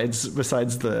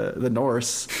besides the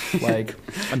Norse. Like,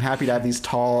 I'm happy to have these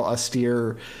tall,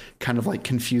 austere, kind of like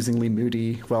confusingly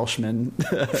moody Welshmen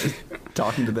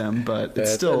talking to them, but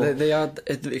it's still they are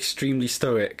extremely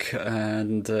stoic,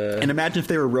 and imagine if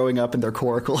they were rowing up in their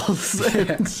coracles.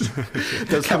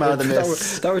 Those come out of the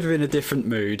mist. That would have been a different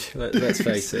mood. Let's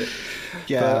face it.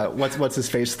 Yeah, but what's his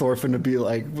face? Thorfinn would be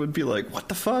like, what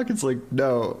the fuck? It's like,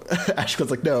 no.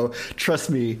 Ashkel's like, no, trust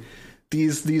me.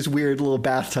 These weird little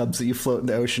bathtubs that you float in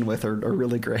the ocean with are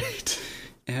really great.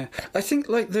 Yeah, I think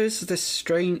like there's this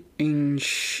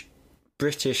strange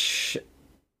British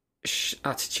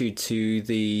attitude to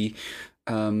the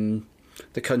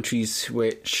countries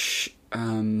which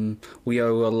we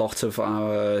owe a lot of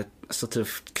our sort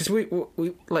of, because we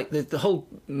like the whole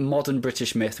modern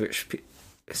British myth, which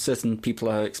certain people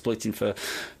are exploiting for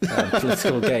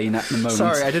political gain at the moment.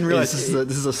 Sorry, I didn't realize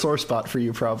this is a sore spot for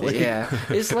you. Probably. Yeah,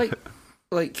 it's like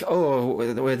like, oh,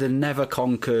 we're the never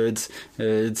conquered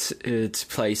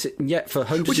place. And yet for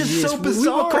hundreds of years, so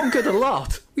bizarre. We were conquered a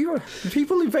lot.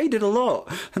 People invaded a lot,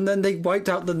 and then they wiped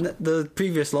out the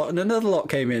previous lot, and another lot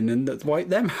came in and wiped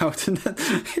them out. And then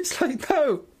it's like,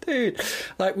 no, dude,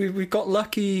 like we got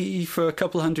lucky for a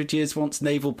couple hundred years once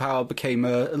naval power became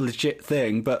a legit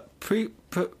thing, but pre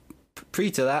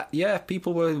to that, yeah,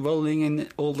 people were rolling in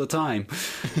all the time.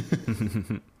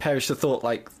 Perish the thought,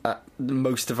 like,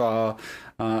 most of our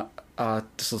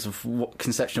sort of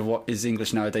conception of what is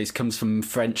English nowadays comes from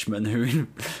Frenchmen who...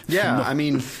 Yeah, I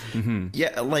mean,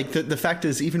 yeah, like, the fact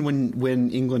is, even when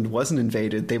England wasn't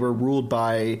invaded, they were ruled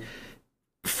by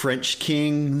French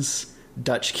kings,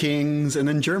 Dutch kings, and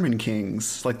then German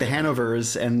kings, like the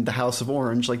Hanovers and the House of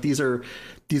Orange. Like, these are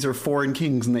foreign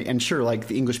kings, and sure, like,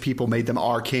 the English people made them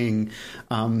our king,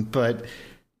 but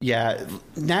yeah,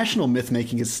 national myth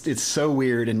making it's so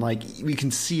weird, and like we can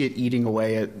see it eating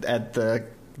away at the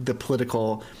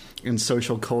political and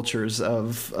social cultures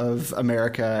of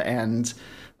America and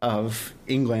of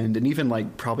England, and even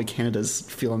like probably Canada's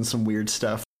feeling some weird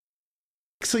stuff.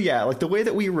 So yeah, like the way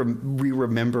that we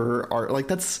remember our, like,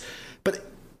 that's,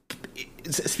 but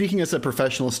speaking as a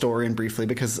professional historian briefly,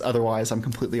 because otherwise I'm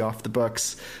completely off the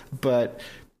books, but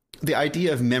the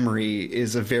idea of memory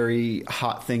is a very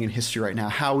hot thing in history right now.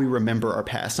 How we remember our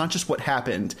past, not just what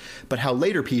happened, but how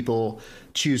later people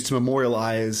choose to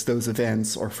memorialize those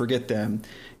events or forget them.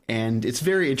 And it's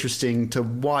very interesting to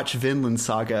watch Vinland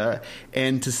Saga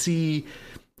and to see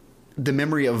the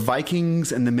memory of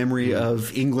Vikings and the memory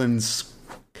of England's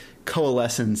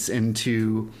coalescence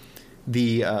into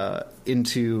the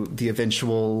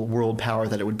eventual world power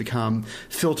that it would become,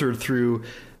 filtered through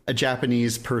a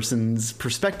Japanese person's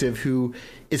perspective who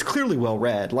is clearly well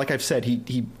read. Like I've said,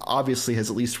 he obviously has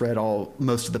at least read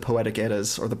most of the Poetic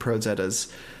Eddas or the Prose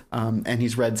Eddas, and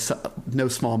he's read no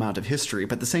small amount of history.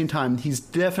 But at the same time, he's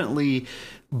definitely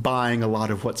buying a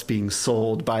lot of what's being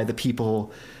sold by the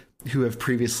people who have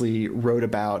previously wrote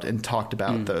about and talked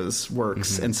about those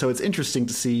works. And so it's interesting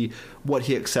to see what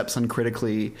he accepts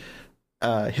uncritically,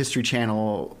 History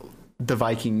Channel, the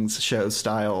Vikings show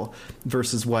style,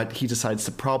 versus what he decides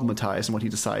to problematize and what he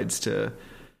decides to...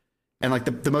 And like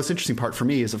the most interesting part for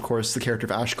me is, of course, the character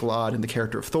of Ashkelad and the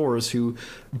character of Thors, who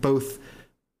both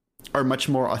are much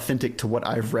more authentic to what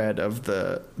I've read of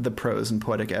the prose and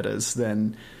Poetic Eddas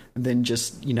than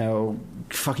just, you know,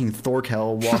 fucking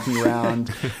Thorkel walking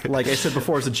around. Like I said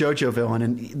before, as a JoJo villain,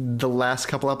 and the last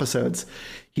couple episodes,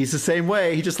 he's the same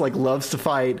way. He just like loves to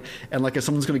fight, and like if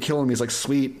someone's going to kill him, he's like,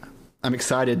 sweet, I'm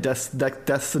excited. That's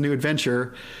the new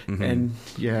adventure. And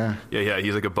yeah.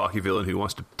 He's like a Baki villain who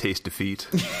wants to taste defeat.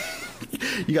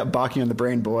 You got Baki on the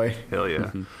brain, boy. Hell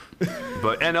yeah.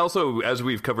 But, and also, as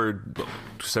we've covered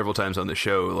several times on the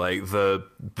show, like the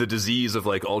disease of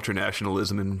like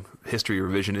ultranationalism and history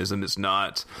revisionism is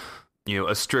not, you know,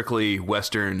 a strictly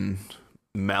Western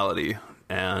malady.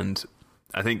 And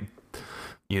I think,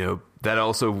 you know, that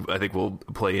also, I think, will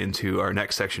play into our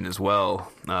next section as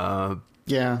well.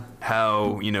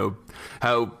 How, you know,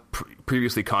 how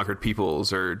previously conquered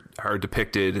peoples are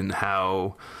depicted, and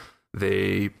how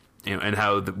they, you know, and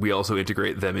how we also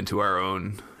integrate them into our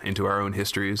own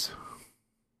histories.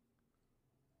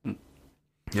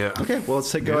 Yeah. Okay, well,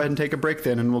 let's go ahead and take a break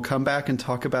then, and we'll come back and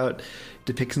talk about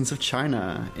depictions of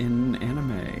China in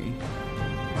anime.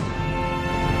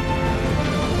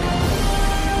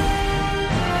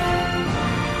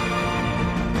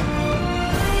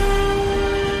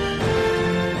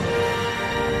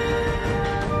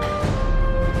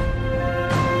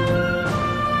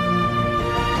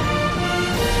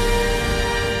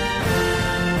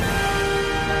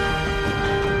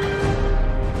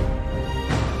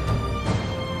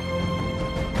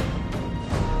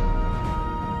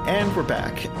 And we're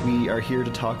back. We are here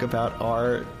to talk about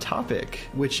our topic,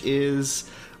 which was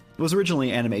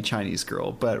originally Anime Chinese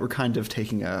Girl, but we're kind of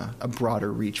taking a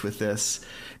broader reach with this.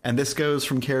 And this goes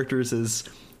from characters as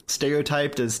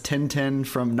stereotyped as Tenten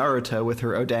from Naruto with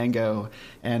her Odango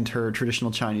and her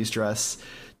traditional Chinese dress,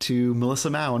 to Melissa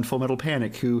Mao in Full Metal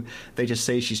Panic, who they just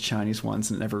say she's Chinese once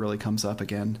and it never really comes up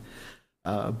again.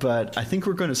 But I think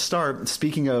we're going to start,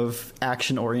 speaking of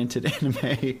action-oriented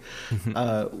anime,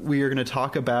 we are going to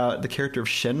talk about the character of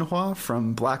Shenhua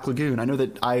from Black Lagoon. I know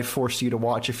that I forced you to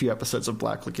watch a few episodes of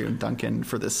Black Lagoon, Duncan,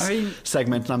 for this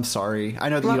segment, and I'm sorry. I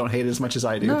know that you don't hate it as much as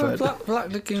I do. No, but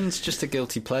Black Lagoon's just a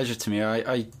guilty pleasure to me.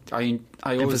 I always...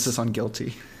 Emphasis on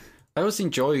guilty. I always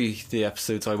enjoy the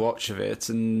episodes I watch of it,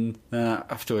 and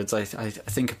afterwards I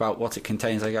think about what it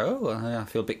contains. I go, I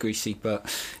feel a bit greasy, but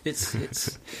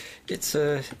it's it's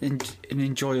an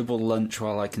enjoyable lunch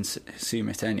while I consume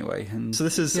it anyway. And so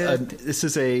this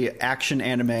is a action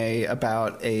anime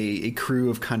about a crew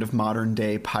of kind of modern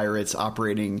day pirates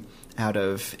operating out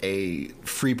of a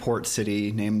free port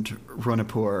city named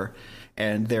Runapur,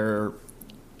 and their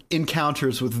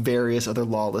encounters with various other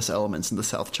lawless elements in the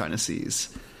South China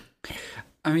Seas.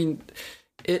 I mean,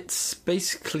 it's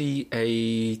basically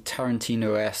a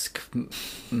Tarantino-esque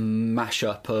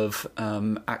mashup of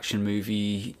action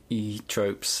movie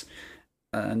tropes,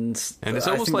 and it's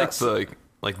almost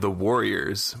like the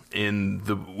Warriors in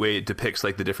the way it depicts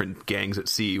like the different gangs at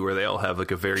sea, where they all have like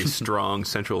a very strong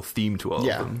central theme to all of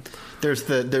them. There's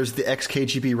the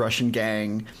ex-KGB Russian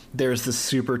gang. There's the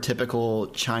super typical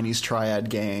Chinese triad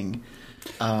gang.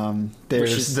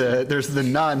 There's the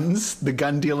nuns, the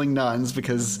gun-dealing nuns,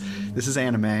 because this is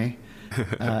anime.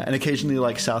 And occasionally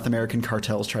like South American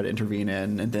cartels try to intervene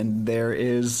in. And then there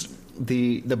is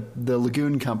the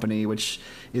Lagoon Company, which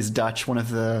is Dutch,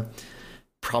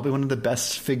 probably one of the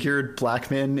best figured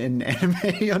black men in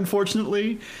anime,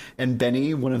 unfortunately. And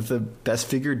Benny, one of the best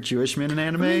figured Jewish men in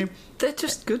anime. I mean, they're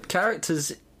just good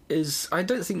characters. I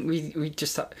don't think we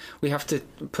have to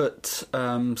put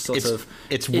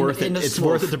it's worth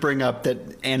it to bring up that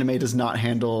anime does not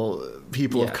handle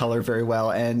people of color very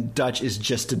well, and Dutch is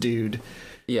just a dude,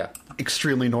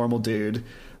 extremely normal dude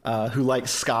who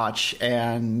likes scotch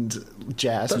and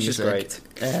jazz Dutch music. Is great.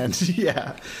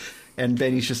 And and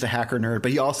Benny's just a hacker nerd,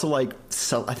 but he also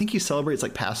I think he celebrates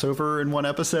like Passover in one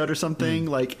episode or something.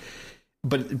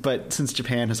 But since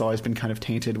Japan has always been kind of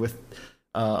tainted with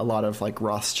a lot of like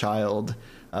Rothschild,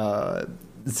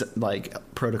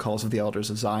 like Protocols of the Elders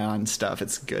of Zion stuff,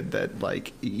 it's good that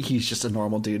like he's just a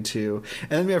normal dude too.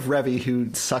 And then we have Revy,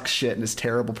 who sucks shit and is a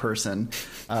terrible person,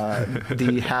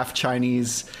 the half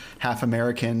Chinese half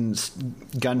American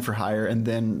gun for hire, and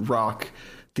then Rock,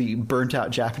 the burnt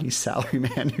out Japanese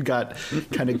salaryman who got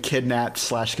kind of kidnapped /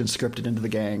 conscripted into the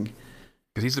gang,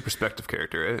 because he's the perspective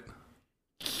character, right?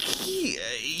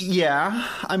 Yeah,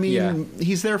 I mean,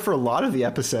 he's there for a lot of the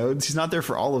episodes. He's not there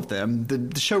for all of them.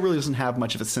 The show really doesn't have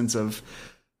much of a sense of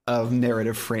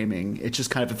narrative framing. It's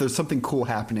just kind of, if there's something cool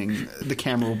happening, the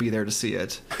camera will be there to see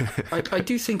it. I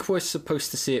do think we're supposed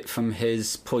to see it from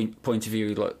his point of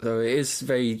view, though it is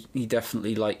he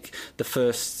definitely, like,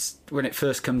 when it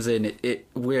first comes in,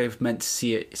 we're meant to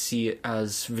see it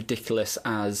as ridiculous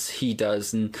as he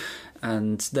does,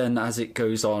 and then as it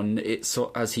goes on,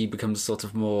 as he becomes sort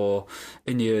of more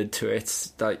inured to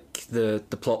it, like the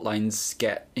plot lines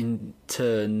get in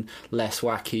turn less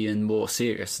wacky and more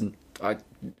serious. And I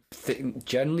think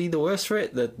generally the worse for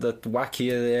it, the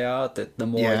wackier they are, the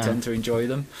more I tend to enjoy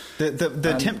them.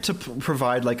 The attempt to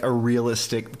provide like a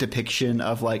realistic depiction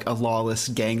of like a lawless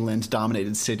gangland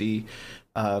dominated city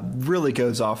really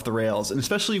goes off the rails, and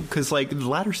especially because like the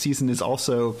latter season is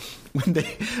also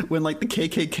when like the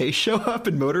KKK show up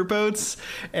in motorboats,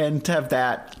 and to have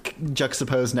that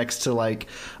juxtaposed next to like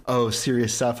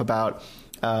serious stuff about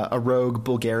a rogue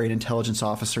Bulgarian intelligence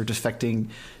officer defecting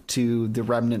to the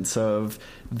remnants of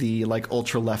the like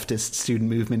ultra leftist student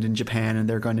movement in Japan, and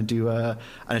they're going to do an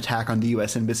attack on the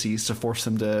U.S. embassies to force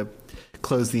them to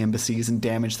close the embassies and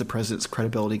damage the president's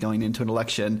credibility going into an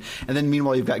election. And then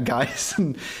meanwhile you've got guys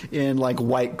in like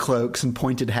white cloaks and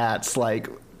pointed hats like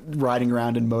riding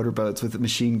around in motorboats with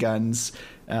machine guns.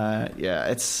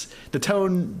 It's the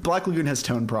tone. Black Lagoon has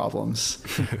tone problems,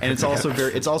 and it's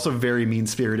also very mean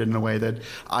spirited in a way that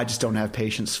I just don't have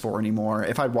patience for anymore.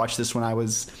 If I'd watched this when I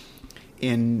was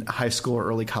in high school or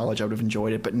early college, I would have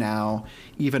enjoyed it. But now,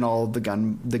 even all the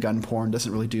gun porn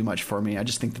doesn't really do much for me. I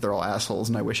just think that they're all assholes,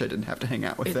 and I wish I didn't have to hang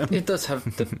out with them. It does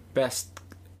have the best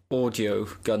audio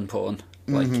gun porn.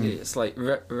 Like it's like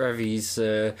Revy's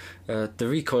the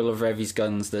recoil of Revy's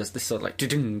guns. There's this sort of like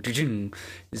ding.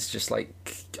 It's just like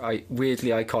weirdly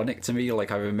iconic to me.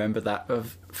 Like I remember that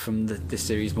from this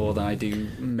series more than I do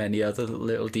many other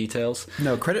little details.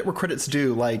 No, credit where credit's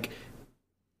due. Like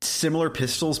similar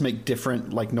pistols make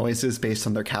different like noises based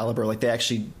on their caliber. Like they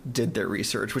actually did their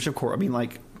research, which of course, I mean,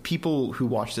 like people who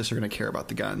watch this are going to care about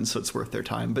the guns, so it's worth their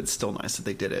time. But it's still nice that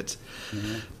they did it.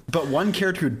 Mm-hmm. But one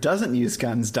character who doesn't use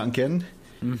guns, Duncan,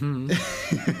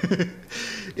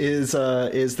 is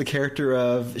the character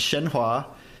of Shenhua.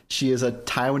 She is a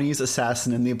Taiwanese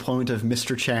assassin in the employment of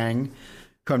Mr. Chang,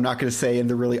 who I'm not going to say in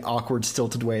the really awkward,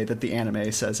 stilted way that the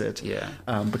anime says it. Yeah.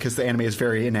 Because the anime is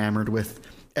very enamored with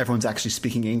everyone's actually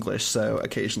speaking English, so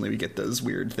occasionally we get those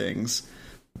weird things.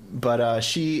 But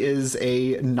she is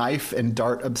a knife and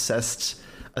dart obsessed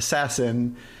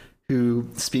assassin who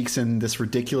speaks in this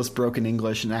ridiculous broken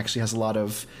English and actually has a lot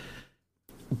of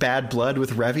bad blood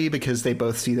with Revy because they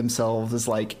both see themselves as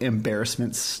like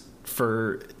embarrassments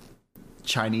for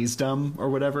Chinese dumb or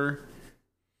whatever.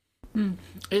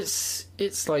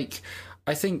 It's like,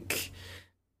 I think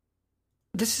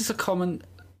this is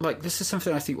this is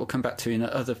something I think we'll come back to in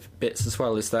other bits as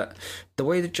well, is that the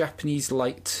way the Japanese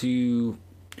like to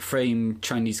frame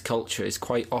Chinese culture is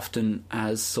quite often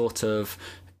as sort of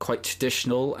quite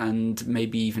traditional and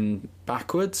maybe even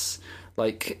backwards.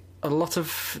 Like, a lot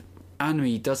of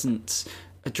anime doesn't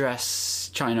address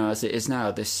China as it is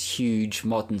now, this huge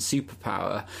modern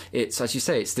superpower. It's, as you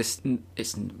say, it's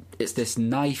this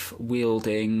knife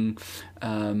wielding,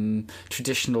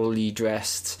 traditionally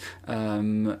dressed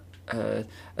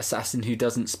assassin who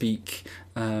doesn't speak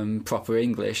proper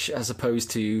English, as opposed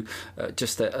to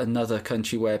just another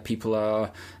country where people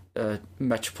are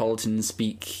metropolitan,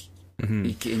 speak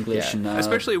English. And,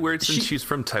 especially weird since she's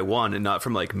from Taiwan and not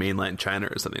from like mainland China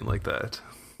or something like that.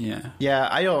 Yeah,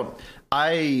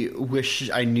 I wish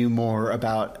I knew more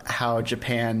about how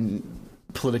Japan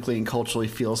politically and culturally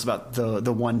feels about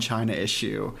the one China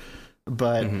issue.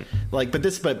 But but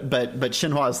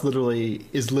Shinhwa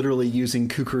is literally using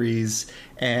kukuris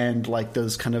and like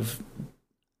those kind of,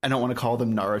 I don't want to call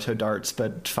them Naruto darts,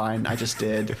 but fine, I just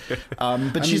did.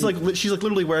 But she's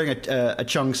literally wearing a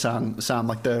cheongsam,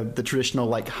 like the traditional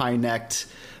like high necked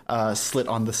slit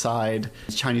on the side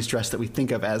Chinese dress that we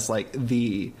think of as like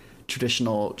the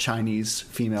traditional Chinese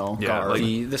female garb. Like,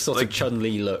 the sort of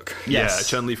Chun-Li look. Yes.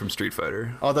 Yeah, Chun-Li from Street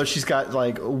Fighter. Although she's got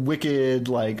like wicked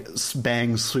like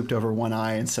bangs swooped over one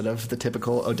eye instead of the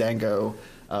typical Odango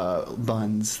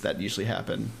buns that usually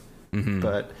happen.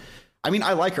 But I mean,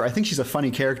 I like her. I think she's a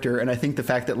funny character, and I think the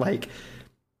fact that like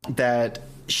that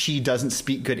she doesn't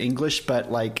speak good English, but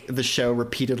like the show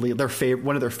repeatedly,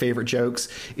 one of their favorite jokes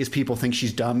is people think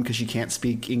she's dumb because she can't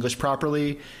speak English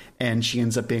properly, and she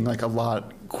ends up being like a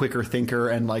lot quicker thinker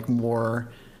and like more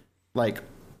like,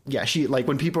 yeah, she like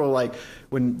when people are like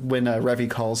when Revi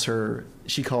calls her,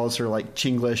 she calls her like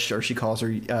Chinglish, or she calls her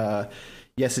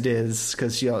yes it is,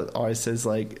 because she always says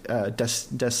like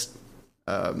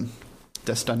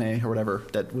Destane or whatever,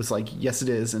 that was like yes it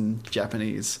is in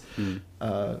Japanese.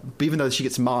 But even though she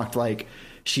gets mocked, like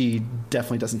she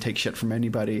definitely doesn't take shit from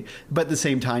anybody, but at the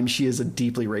same time she is a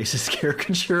deeply racist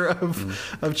caricature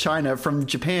of China from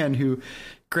Japan, who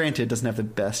granted doesn't have the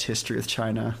best history with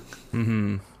China.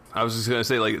 I was just gonna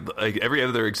say, like every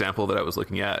other example that I was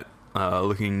looking at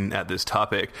this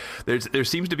topic, there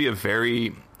seems to be a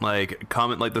very like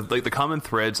common, the common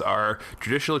threads are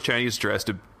traditional Chinese dress,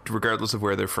 regardless of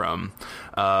where they're from.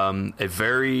 A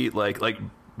very like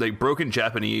broken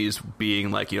Japanese being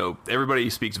like, you know,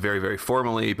 everybody speaks very, very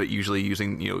formally, but usually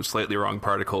using, you know, slightly wrong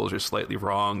particles or slightly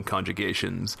wrong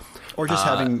conjugations, or just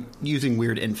using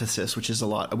weird emphasis, which is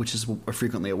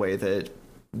frequently a way that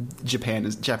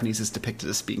Japanese is depicted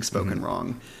as being spoken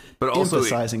wrong, but also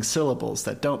emphasizing syllables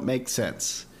that don't make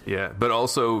sense. Yeah, but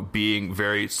also being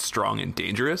very strong and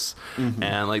dangerous,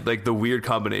 and like the weird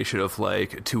combination of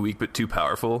like too weak but too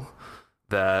powerful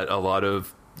that a lot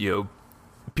of, you know,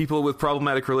 people with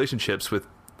problematic relationships with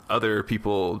other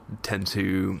people tend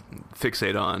to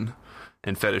fixate on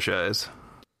and fetishize.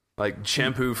 Like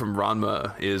shampoo from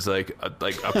Ranma is like a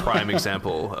prime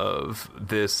example of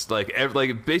this. Like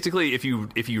basically, if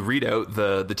you read out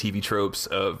the TV tropes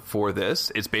for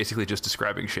this, it's basically just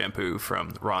describing shampoo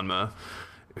from Ranma,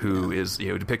 who is, you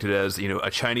know, depicted as, you know, a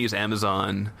Chinese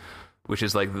Amazon, which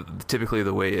is like typically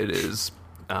the way it is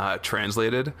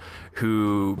translated,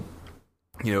 who,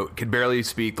 you know, can barely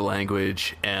speak the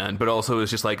language, but also is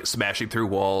just like smashing through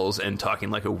walls and talking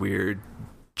like a weird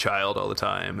child all the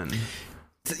time. And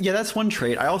yeah, that's one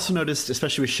trait. I also noticed,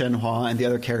 especially with Shenhua and the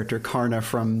other character Karna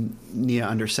from Nia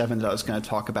Under 7 that I was going to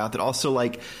talk about, that also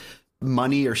like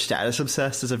money or status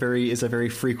obsessed is a very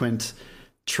frequent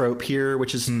trope here,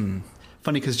 which is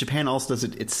funny because Japan also does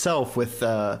it itself with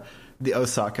the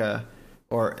Osaka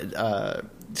or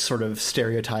sort of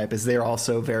stereotype, is they're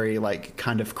also very like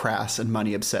kind of crass and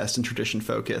money obsessed and tradition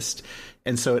focused,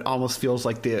 and so it almost feels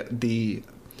like the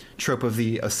trope of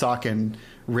the Osakan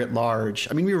writ large.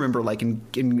 I mean, we remember like in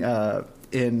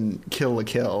Kill la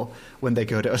Kill when they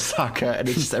go to Osaka and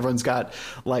it's just everyone's got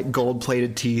like gold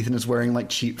plated teeth and is wearing like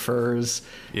cheap furs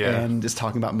and is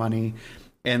talking about money,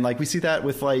 and like we see that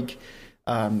with like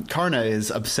Karna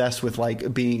is obsessed with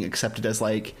like being accepted as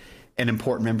like an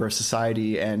important member of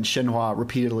society, and Shenhua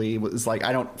repeatedly was like,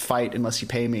 I don't fight unless you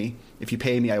pay me. If you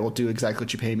pay me, I will do exactly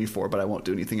what you pay me for, but I won't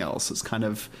do anything else. It's kind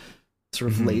of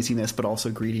sort of laziness, but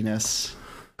also greediness.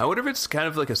 I wonder if it's kind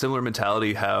of like a similar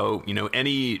mentality how, you know,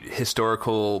 any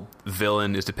historical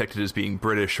villain is depicted as being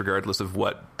British regardless of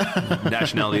what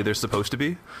nationality they're supposed to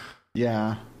be.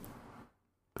 Yeah.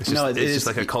 It's just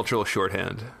like a cultural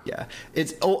shorthand. Yeah,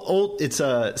 it's old. It's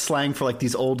a slang for like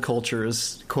these old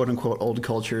cultures, quote unquote old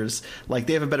cultures. Like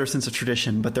they have a better sense of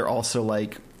tradition, but they're also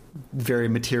like very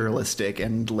materialistic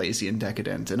and lazy and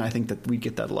decadent. And I think that we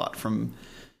get that a lot from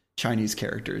Chinese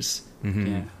characters. Mm-hmm.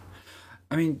 Yeah.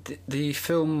 I mean, the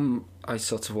film I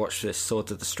sort of watched, this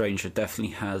Sword of the Stranger,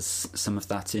 definitely has some of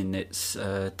that in its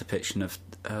depiction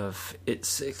of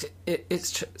its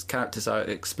characters are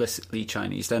explicitly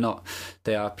Chinese.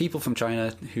 They are people from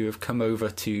China who have come over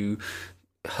to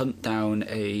hunt down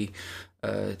a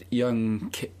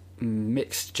young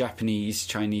mixed Japanese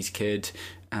Chinese kid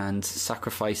and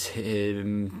sacrifice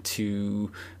him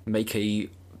to make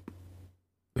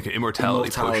like an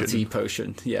immortality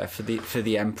potion. Yeah, for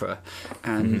the emperor.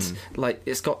 And like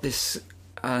it's got this,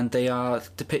 and they are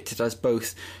depicted as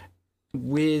both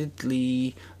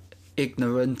weirdly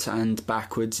ignorant and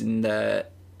backwards in their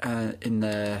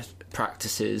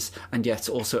practices, and yet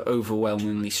also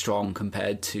overwhelmingly strong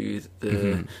compared to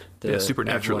the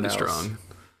supernaturally strong.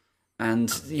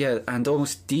 And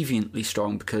almost deviantly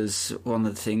strong, because one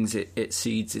of the things it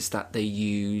seeds is that they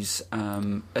use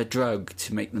a drug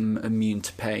to make them immune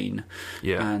to pain.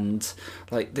 Yeah. And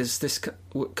like there's this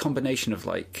combination of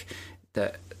like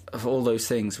that of all those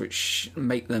things which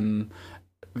make them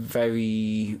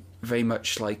very, very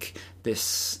much like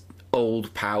this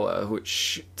old power,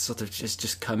 which sort of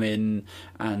just come in,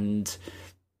 and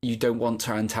you don't want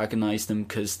to antagonize them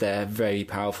because they're very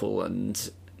powerful,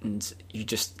 and you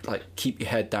just like keep your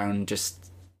head down,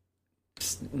 just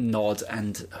nod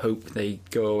and hope they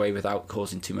go away without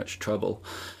causing too much trouble.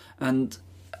 And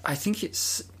I think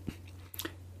it's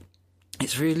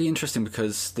really interesting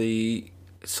because the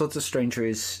Sword of the Stranger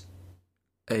is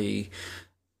a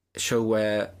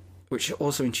show which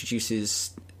also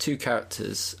introduces two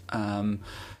characters,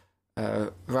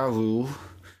 Raoul,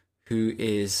 who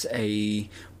is a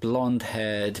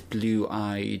blonde-haired,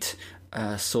 blue-eyed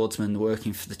swordsman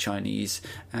working for the Chinese,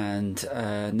 and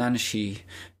Nanashi,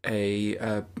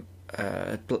 a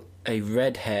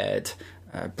red-haired,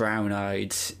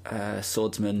 brown-eyed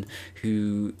swordsman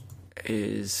who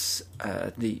is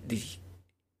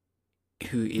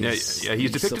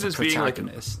he's depicted as being like,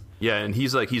 and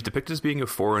he's depicted as being a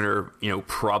foreigner,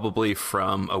 probably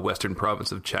from a western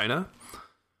province of China.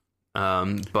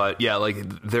 But yeah, like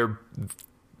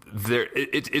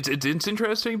it's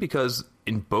interesting because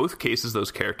in both cases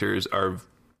those characters are,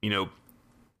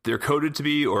 they're coded to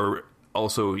be, or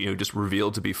also, just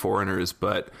revealed to be foreigners,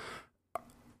 but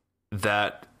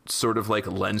that sort of like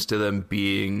lends to them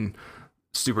being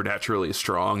supernaturally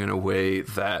strong in a way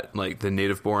that like the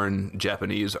native born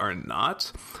Japanese are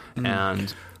not.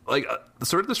 And like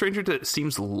Sword of the Stranger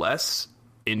seems less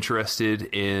interested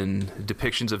in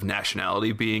depictions of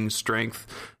nationality being strength,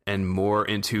 and more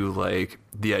into like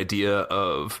the idea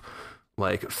of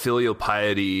like filial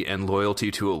piety and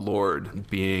loyalty to a lord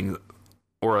being,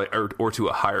 or to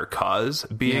a higher cause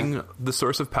being the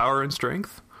source of power and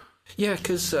strength. Yeah,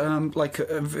 because like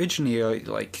originally,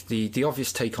 like the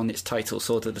obvious take on its title,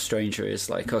 Sword of the Stranger, is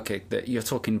like, okay, that you're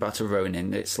talking about a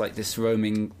Ronin. It's like this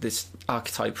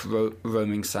archetype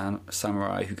roaming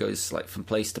samurai who goes like from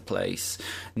place to place,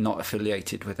 not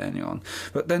affiliated with anyone.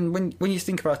 But then when you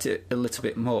think about it a little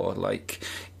bit more, like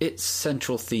its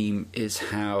central theme is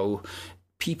how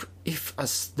people, if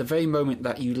as the very moment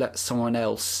that you let someone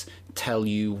else tell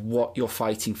you what you're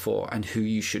fighting for and who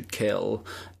you should kill,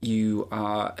 you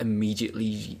are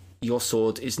immediately, your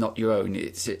sword is not your own.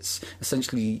 It's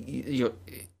essentially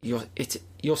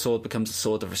your sword becomes a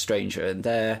sword of a stranger, and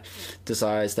their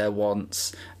desires, their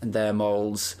wants, and their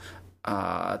molds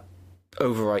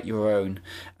overwrite your own.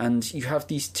 And you have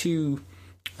these two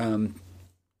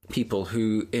people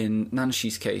who, in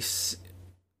Nanashi's case,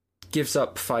 gives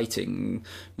up fighting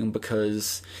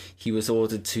because he was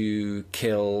ordered to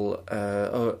kill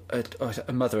a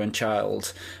mother and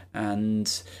child,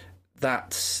 and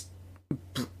that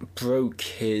broke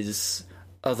his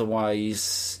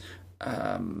otherwise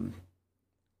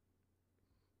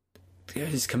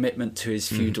his commitment to his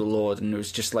feudal lord. And it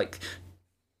was just like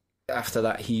after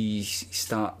that he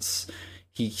stops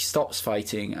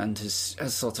fighting and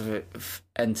has sort of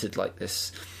entered like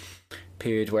this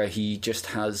period where he just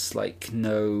has like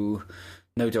no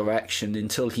direction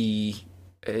until he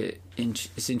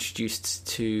is introduced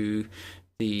to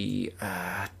the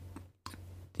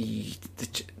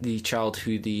child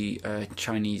who the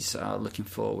Chinese are looking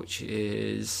for, which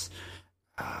is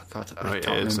I can't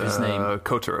remember his name.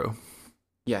 Kotaro.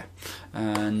 Yeah,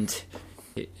 and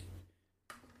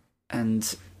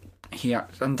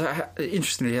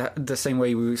Interestingly, the same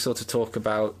way we sort of talk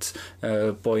about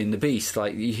Boy and the Beast,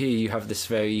 like here you have this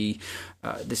very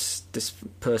this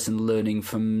person learning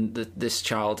from this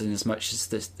child in as much as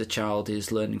the child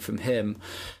is learning from him,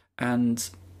 and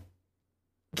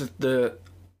the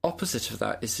opposite of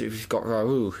that is that we've got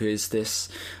Raoul, who is this,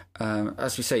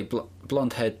 as we say,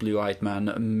 blonde-haired, blue-eyed man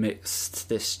amidst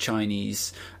this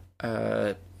Chinese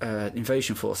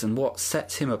invasion force. And what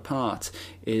sets him apart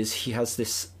is he has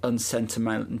this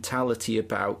unsentimentality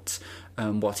about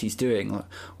what he's doing,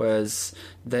 whereas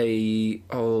they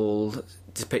all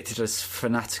depicted as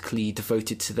fanatically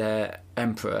devoted to their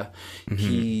emperor. Mm-hmm.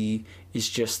 He is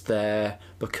just there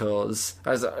because,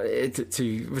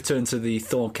 to return to the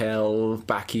Thorkel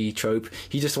Baki trope,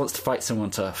 he just wants to fight someone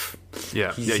tough.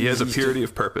 Yeah, he has a purity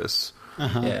of purpose.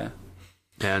 Uh-huh. Yeah.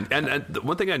 And the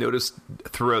one thing I noticed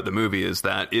throughout the movie is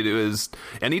that it was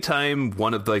anytime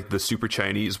one of the super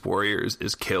Chinese warriors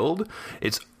is killed,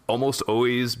 it's almost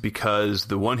always because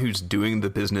the one who's doing the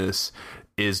business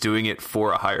is doing it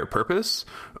for a higher purpose,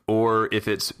 or if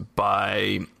it's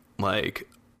by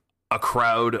a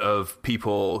crowd of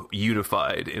people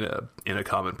unified in a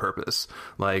common purpose.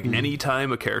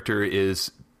 Anytime a character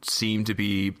is seen to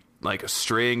be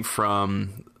straying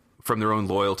from their own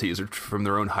loyalties or from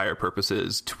their own higher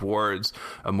purposes towards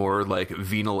a more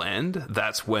venal end,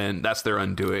 that's their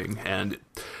undoing. And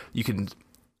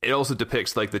it also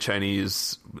depicts the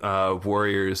Chinese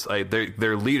warriors,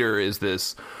 their leader is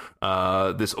this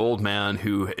old man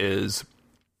who is,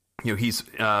 he's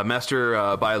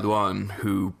Master Bai Luan,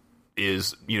 who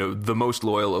is, the most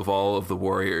loyal of all of the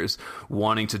warriors,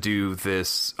 wanting to do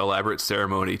this elaborate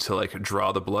ceremony to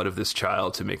draw the blood of this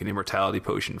child to make an immortality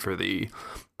potion for the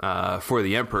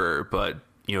emperor. But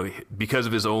because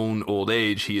of his own old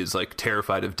age, he is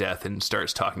terrified of death and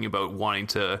starts talking about wanting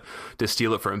to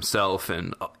steal it for himself.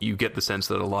 And you get the sense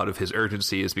that a lot of his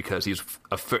urgency is because he's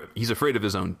afraid of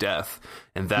his own death,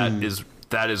 and that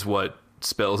is what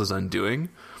spells his undoing.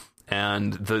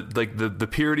 And the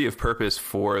purity of purpose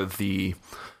for the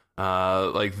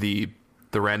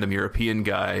random European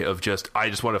guy of I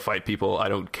just want to fight people, I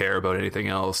don't care about anything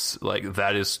else,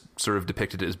 that is sort of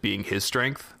depicted as being his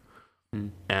strength.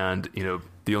 And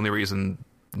the only reason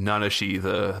Nanashi,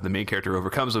 the main character,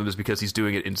 overcomes him is because he's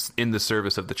doing it in the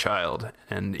service of the child.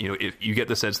 And if you get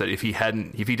the sense that if he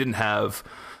didn't have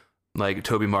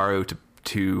Tobimaru or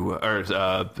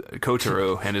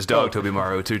Kotaro and his dog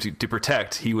Tobimaru to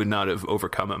protect, he would not have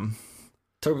overcome him.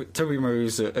 Tobimaru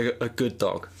is a good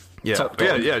dog. Yeah,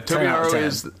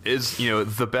 Tobimaru is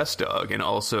the best dog, and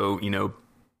also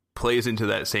plays into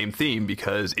that same theme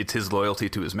because it's his loyalty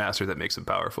to his master that makes him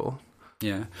powerful.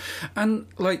 Yeah, and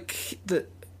the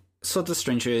Sword of the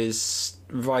Stranger is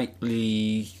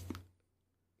rightly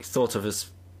thought of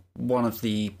as one of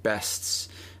the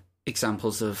best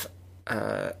examples of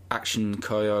action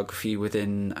choreography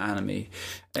within anime.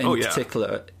 In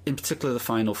particular, the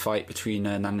final fight between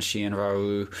Nanashi and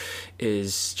Raoul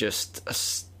is just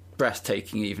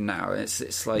breathtaking. Even now, it's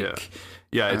it's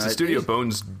a Studio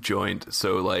Bones joint,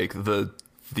 so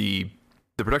the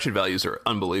production values are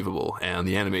unbelievable, and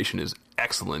the animation is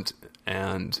excellent.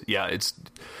 And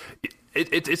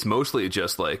it's mostly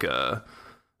just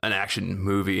an action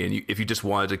movie, and if you just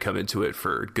wanted to come into it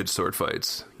for good sword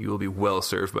fights, you will be well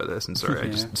served by this. And sorry, I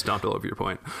just stomped all over your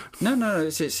point. No.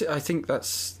 It's I think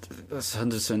that's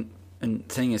 100%. And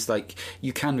thing is,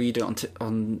 you can read it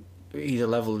on either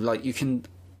level. You can.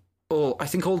 I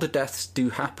think all the deaths do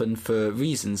happen for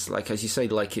reasons. As you say,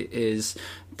 it is.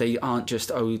 They aren't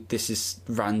just this is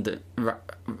random.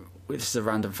 This is a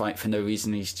random fight for no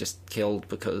reason. He's just killed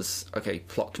because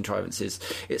plot contrivances.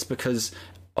 It's because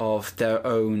of their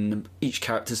own, each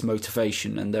character's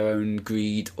motivation and their own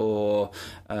greed or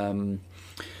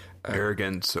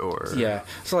arrogance, or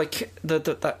so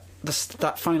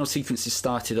that final sequence is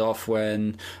started off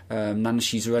when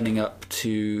Nanashi's running up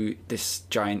to this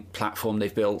giant platform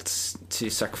they've built to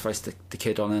sacrifice the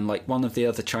kid on, and one of the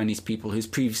other Chinese people who's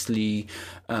previously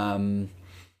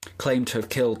claimed to have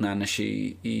killed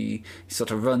Nanashi, he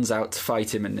sort of runs out to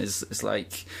fight him and is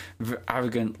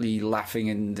arrogantly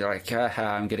laughing and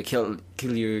haha, I'm gonna kill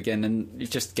you again, and he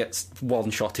just gets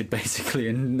one-shotted basically,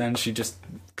 and Nanashi just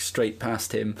straight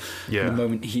past him. The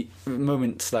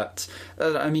moment that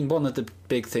one of the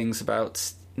big things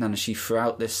about Nanashi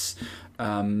throughout this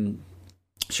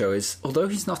show is, although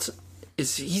he's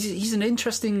an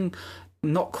interesting,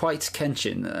 not quite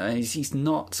Kenshin. He's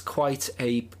not quite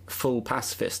a full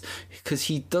pacifist because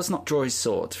he does not draw his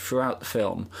sword throughout the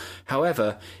film.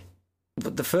 However,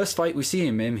 but the first fight we see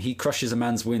him in, he crushes a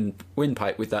man's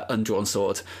windpipe with that undrawn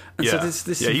sword. And so this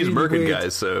he's really murking weird...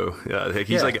 guys. So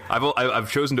he's like,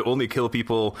 I've chosen to only kill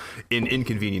people in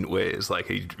inconvenient ways. Like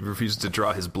he refuses to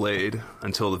draw his blade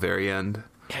until the very end.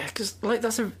 Yeah, because like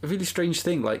that's a really strange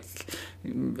thing. Like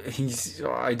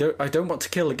I don't want to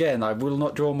kill again. I will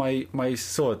not draw my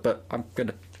sword, but I'm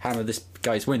gonna hammer this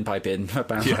guy's windpipe in.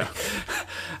 Apparently,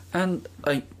 and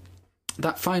like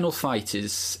that final fight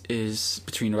is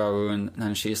between Raoul and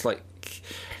Nanshi. It's like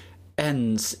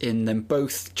ends in them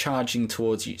both charging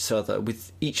towards each other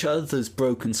with each other's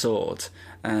broken sword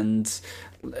and.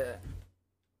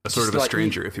 A sort of a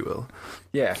stranger, if you will.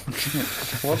 Yeah.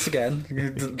 Once again,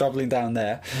 doubling down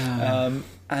there.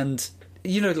 And,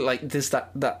 like, there's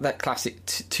that classic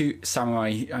two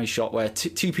samurai shot where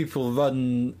two people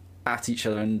run at each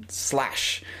other and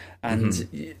slash. And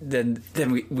then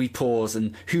we pause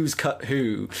and who's cut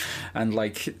who. And,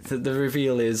 like, the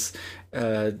reveal is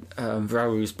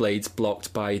Raoul's blade's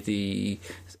blocked by the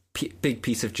big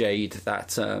piece of jade that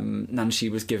Nanshi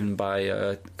was given by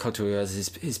Kotoru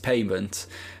as his payment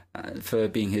for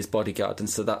being his bodyguard, and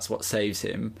so that's what saves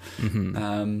him.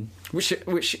 Which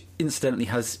incidentally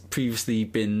has previously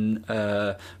been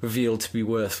revealed to be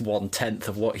worth 1/10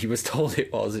 of what he was told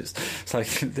it was. It's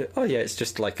like, it's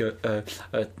just like a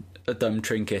dumb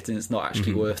trinket, and it's not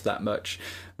actually worth that much.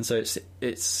 And so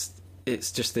it's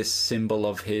just this symbol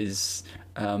of his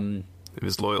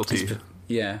loyalty.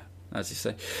 As you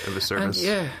say, of his service.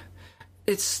 And,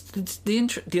 it's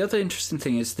the other interesting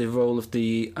thing is the role of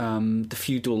the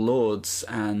feudal lords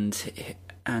and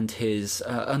his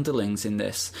underlings in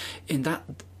this. In that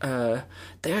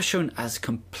they are shown as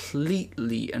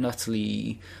completely and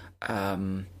utterly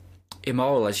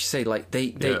immoral, as you say. Like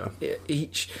they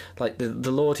each, like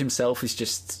the lord himself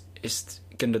is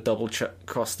going to double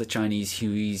cross the Chinese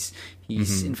who he's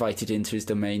invited into his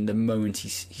domain the moment he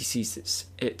sees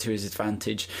it to his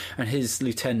advantage, and his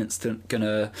lieutenant's going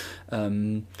to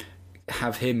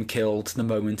have him killed the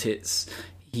moment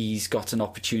he's got an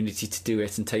opportunity to do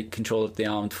it and take control of the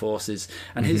armed forces,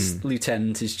 and his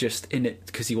lieutenant is just in it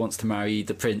because he wants to marry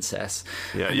the princess.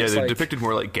 They're depicted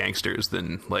more like gangsters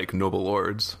than like noble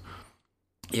lords.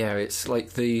 Yeah, it's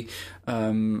like the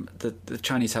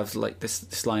Chinese have like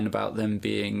this line about them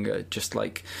being just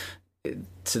like,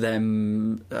 to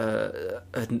them a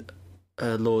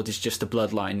lord is just a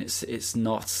bloodline. It's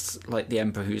not like the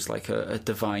emperor who's like a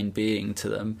divine being to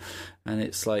them, and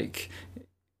it's like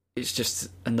it's just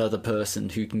another person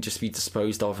who can just be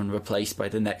disposed of and replaced by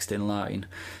the next in line.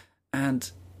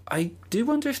 And I do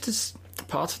wonder if there's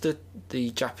part of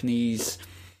the Japanese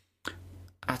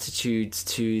attitudes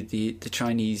to the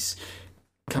Chinese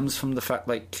comes from the fact,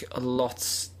 like, a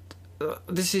lot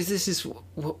this is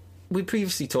what we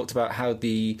previously talked about, how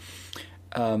the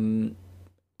when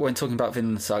talking about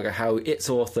Vinland Saga, how its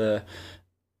author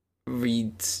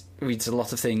reads a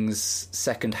lot of things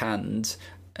second hand,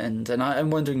 and I'm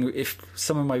wondering if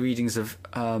some of my readings of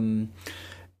Sword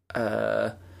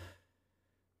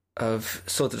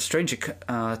of the Stranger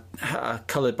are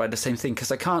coloured by the same thing,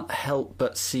 because I can't help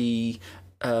but see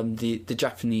the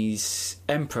Japanese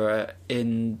emperor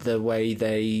in the way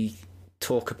they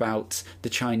talk about the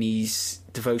Chinese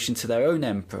devotion to their own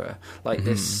emperor, like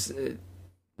this.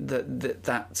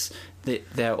 That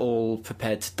they're all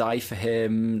prepared to die for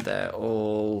him. They're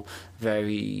all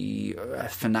very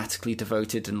fanatically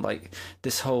devoted, and like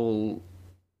this whole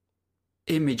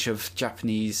image of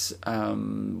Japanese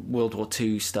World War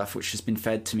II stuff, which has been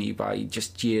fed to me by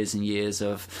just years and years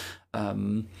of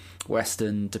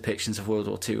Western depictions of World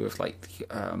War II, of like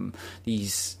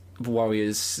these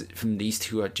warriors from the East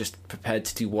who are just prepared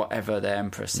to do whatever their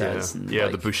emperor says.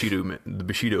 The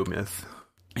Bushido myth.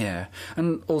 Yeah,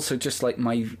 and also just like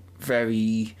my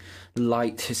very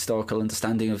light historical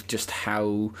understanding of just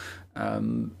how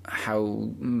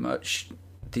much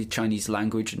the Chinese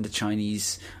language and the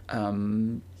Chinese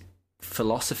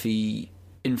philosophy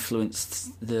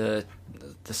influenced the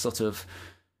sort of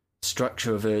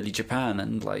structure of early Japan,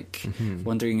 and like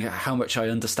wondering how much I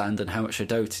understand and how much I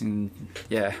don't. And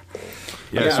I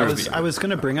was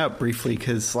going to bring up briefly,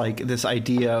 because like this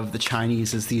idea of the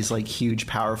Chinese as these like huge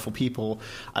powerful people,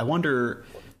 I wonder,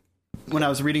 when I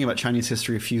was reading about Chinese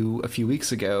history a few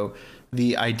weeks ago,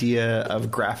 the idea of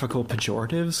graphical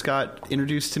pejoratives got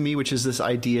introduced to me, which is this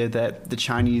idea that the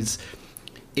Chinese,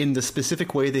 in the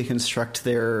specific way they construct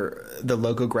the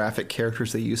logographic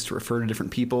characters they use to refer to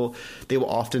different people, they will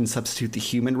often substitute the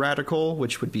human radical,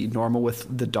 which would be normal, with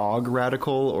the dog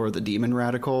radical or the demon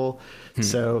radical.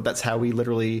 So that's how we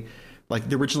literally, like,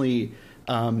 originally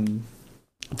the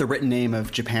written name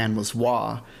of Japan was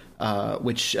Wa,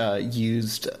 which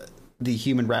used the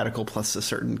human radical plus a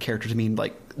certain character to mean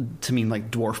like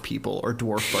dwarf people or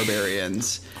dwarf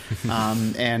barbarians.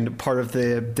 And part of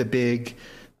the big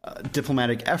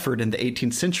diplomatic effort in the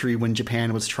 18th century when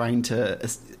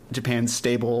Japan's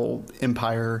stable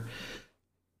empire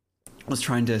was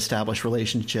trying to establish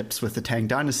relationships with the Tang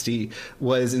dynasty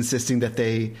was insisting that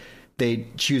they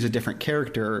choose a different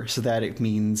character so that it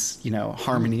means,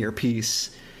 harmony or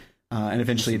peace. And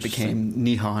eventually it became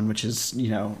Nihon, which is,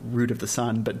 root of the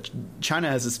sun. But China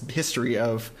has this history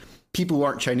of people who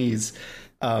aren't Chinese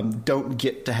don't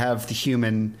get to have the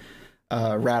human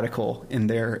radical in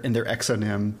their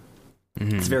exonym.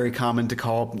 Mm-hmm. It's very common to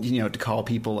call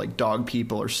people like dog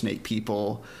people or snake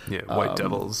people. Yeah, white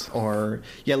devils. Or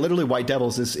literally white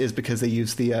devils is because they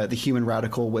use the human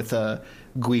radical with a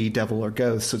gui, devil or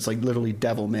ghost. So it's like literally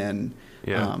devil men.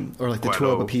 Yeah. Or like the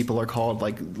Tuoba people are called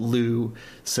like Lu,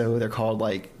 so they're called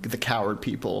like the coward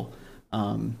people.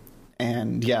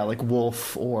 And like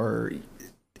wolf or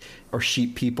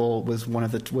sheep people was one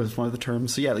of the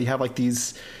terms. So you have like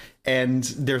these, and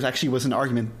there's actually was an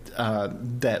argument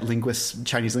that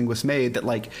Chinese linguists made that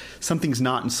like something's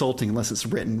not insulting unless it's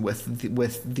written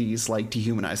with these like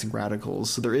dehumanizing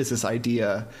radicals. So there is this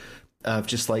idea of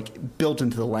just like built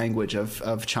into the language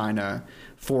of China,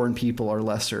 foreign people are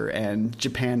lesser, and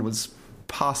Japan was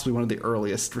possibly one of the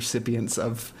earliest recipients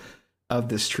of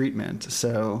this treatment.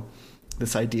 So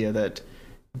this idea that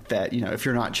if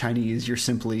you're not Chinese, you're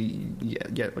simply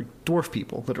like dwarf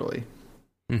people, literally.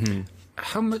 Mm-hmm.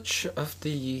 How much of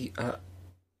the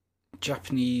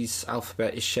Japanese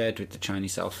alphabet is shared with the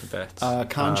Chinese alphabet?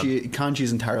 Kanji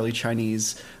is entirely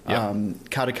Chinese. Yeah.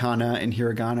 Katakana and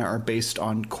hiragana are based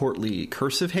on courtly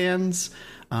cursive hands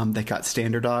that got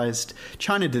standardized.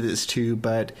 China did this too,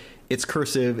 but its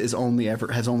cursive has only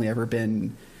ever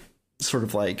been sort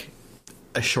of like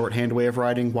a shorthand way of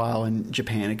writing, while in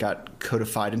Japan it got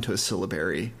codified into a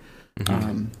syllabary.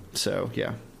 Mm-hmm.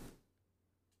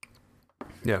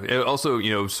 Yeah, it also,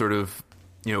 sort of,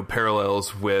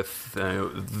 parallels with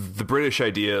the British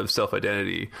idea of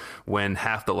self-identity when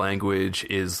half the language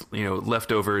is,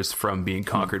 leftovers from being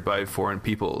conquered by foreign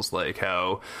peoples, like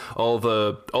how all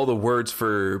the words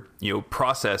for,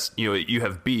 processed, you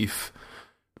have beef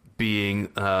being,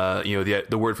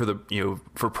 the word for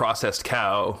for processed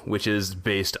cow, which is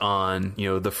based on,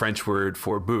 the French word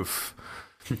for boeuf,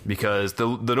 because the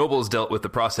nobles dealt with the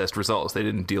processed results. They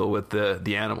didn't deal with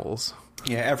the animals.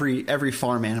 Yeah, every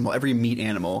farm animal, every meat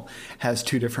animal has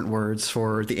two different words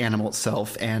for the animal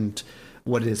itself and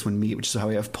what it is when meat, which is how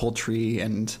we have poultry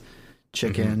and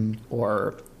chicken, mm-hmm.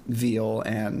 or veal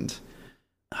and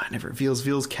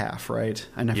veal's calf, right?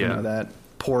 I never know that.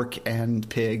 Pork and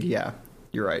pig, yeah,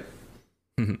 you're right.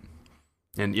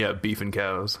 Mm-hmm. And beef and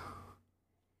cows.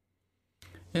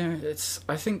 Yeah,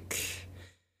 I think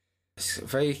it's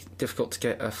very difficult to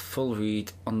get a full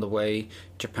read on the way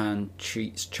Japan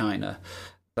treats China.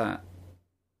 That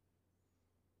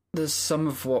there's some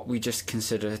of what we just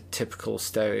consider typical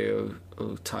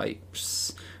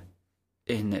stereotypes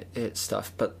in its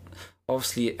stuff, but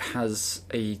obviously it has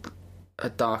a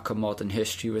darker modern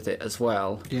history with it as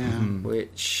well. Yeah,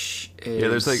 which is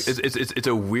there's like it's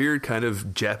a weird kind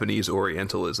of Japanese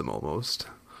Orientalism almost.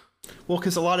 Well,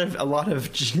 because a lot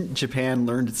of Japan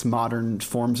learned its modern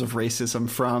forms of racism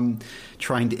from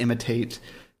trying to imitate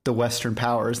the Western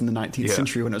powers in the 19th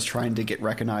century when it was trying to get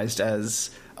recognized as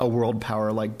a world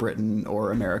power like Britain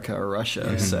or America or Russia.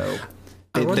 Yeah. So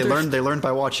they learned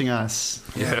by watching us.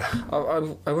 Yeah,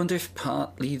 I wonder if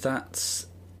partly that's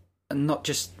not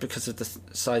just because of the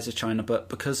size of China, but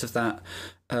because of that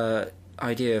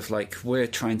idea of like we're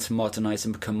trying to modernize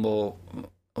and become more,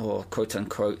 or quote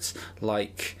unquote,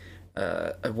 like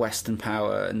a Western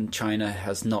power, and China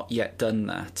has not yet done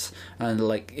that. And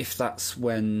like if that's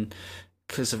when,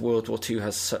 because of World War II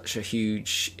has such a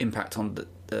huge impact on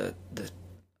the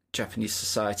Japanese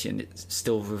society, and it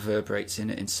still reverberates in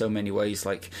it in so many ways,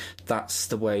 like that's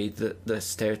the way that the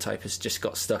stereotype has just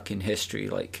got stuck in history,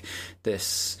 like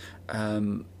this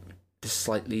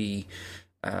slightly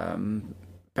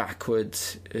backward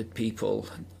people.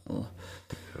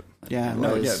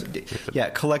 Collectivist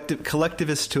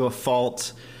to a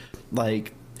fault,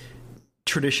 like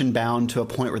tradition bound to a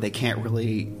point where they can't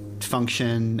really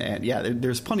function. And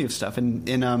there's plenty of stuff. And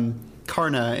in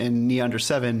Karna in Neander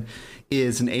 7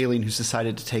 is an alien who's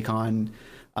decided to take on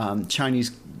Chinese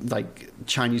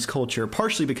culture,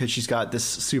 partially because she's got this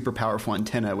super powerful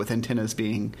antenna, with antennas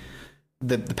being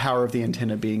the power of the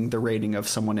antenna being the rating of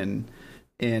someone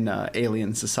in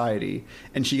alien society.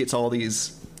 And she gets all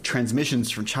these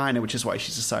transmissions from China, which is why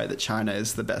she's decided that China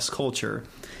is the best culture.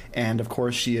 And of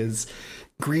course she is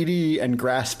greedy and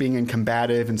grasping and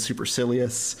combative and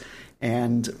supercilious,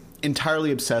 and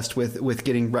entirely obsessed with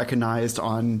getting recognized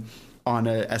on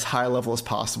as high a level as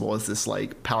possible as this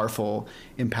like powerful,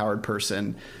 empowered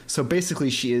person. So basically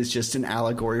she is just an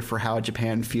allegory for how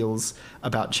Japan feels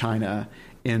about China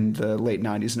in the late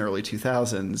 90s and early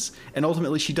 2000s. And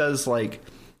ultimately she does, like,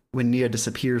 when Nia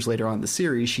disappears later on in the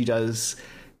series, she does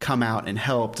come out and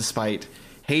help despite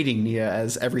hating Nia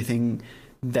as everything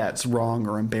that's wrong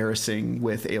or embarrassing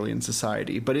with alien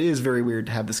society. But it is very weird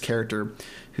to have this character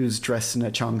who's dressed in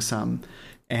a cheongsam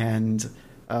and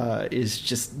is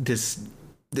just this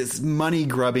money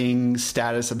grubbing,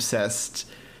 status obsessed,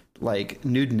 like,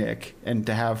 nudnik, and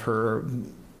to have her,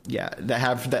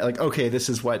 like, okay, this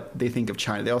is what they think of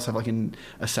China. They also have, like,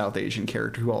 a South Asian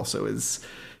character who also is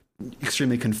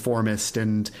extremely conformist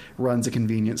and runs a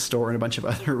convenience store and a bunch of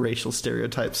other racial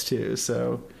stereotypes too.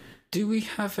 So, do we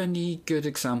have any good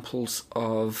examples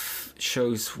of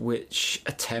shows which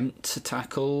attempt to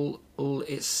tackle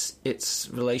its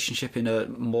relationship in a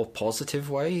more positive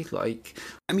way? Like,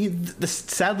 I mean,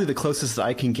 sadly, the closest that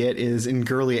I can get is in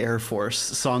Girly Air Force.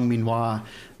 Song Minhua,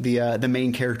 the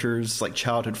main character's, like,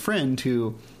 childhood friend,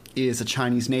 who is a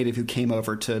Chinese native who came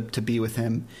over to be with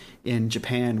him in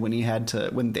Japan when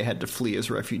they had to flee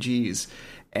as refugees,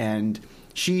 and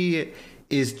she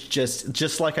is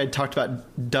just like I talked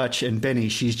about Dutch and Benny.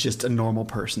 She's just a normal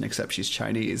person, except she's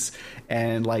Chinese,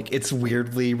 and, like, it's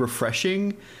weirdly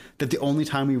refreshing that the only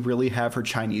time we really have her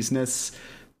Chineseness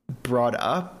brought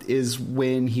up is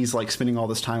when he's, like, spending all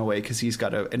this time away because he's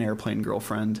got an airplane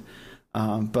girlfriend.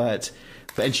 But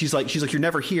she's like, you're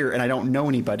never here, and I don't know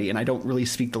anybody, and I don't really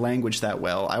speak the language that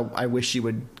well. I wish you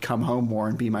would come home more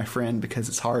and be my friend, because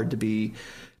it's hard to be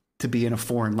in a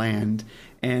foreign land.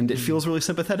 And it feels really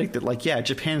sympathetic that, like, yeah,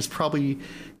 Japan is probably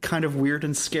kind of weird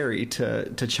and scary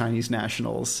to Chinese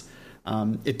nationals.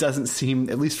 It doesn't seem,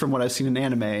 at least from what I've seen in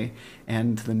anime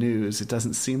and the news, it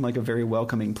doesn't seem like a very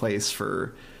welcoming place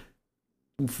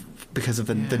because of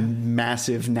the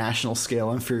massive national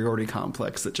scale inferiority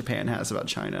complex that Japan has about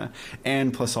China,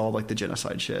 and plus all, like, the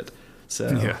genocide shit.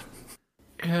 So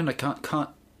and I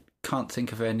can't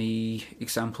think of any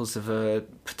examples of a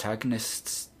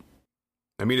protagonist.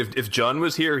 I mean, if John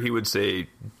was here, he would say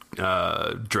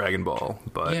Dragon Ball.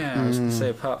 But yeah, I was going to say,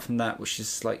 apart from that, which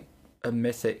is like a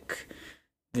mythic,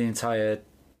 the entire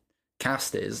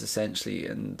cast is essentially,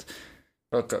 and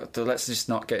oh god, let's just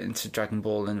not get into Dragon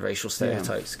Ball and racial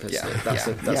stereotypes, because that's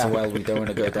a well we don't want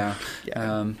to go down.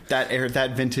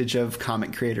 That vintage of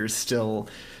comic creators still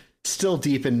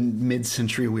deep in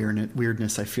mid-century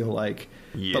weirdness, I feel like.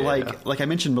 Yeah. But like I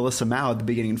mentioned Melissa Mao at the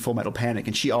beginning in Full Metal Panic,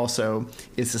 and she also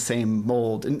is the same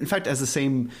mold, and in fact has the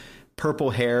same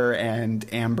purple hair and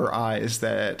amber eyes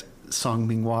that Song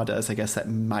Minghua does. I guess that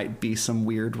might be some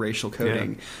weird racial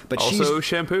coding. Yeah. But also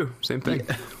shampoo, same thing.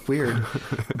 Yeah, weird.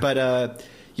 But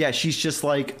she's just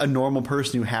like a normal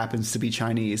person who happens to be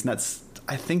Chinese, and that's,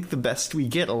 I think, the best we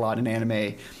get a lot in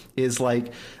anime is,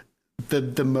 like,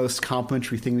 the most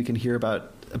complimentary thing we can hear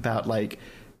about like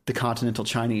the continental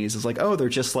Chinese is like, oh, they're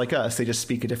just like us, they just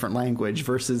speak a different language,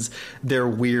 versus their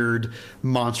weird,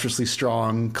 monstrously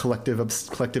strong,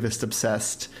 collectivist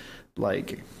obsessed,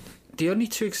 like. The only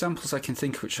two examples I can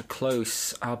think of which are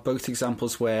close are both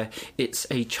examples where it's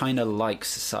a China-like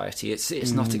society.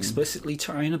 It's not explicitly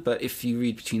China, but if you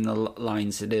read between the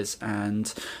lines, it is.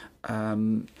 And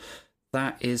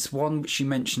that is one which you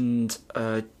mentioned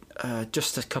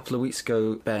just a couple of weeks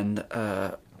ago, Ben.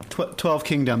 12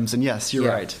 Kingdoms, and yes, you're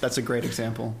right. That's a great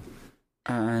example.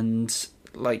 And,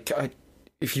 like,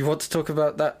 if you want to talk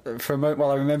about that for a moment while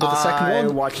I remember the second one. I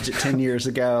watched it 10 years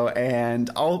ago,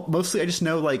 and I just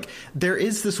know, like, there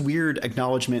is this weird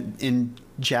acknowledgement in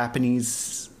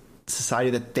Japanese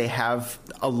society that they have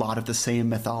a lot of the same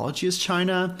mythology as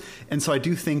China. And so I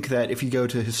do think that if you go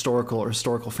to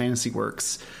historical fantasy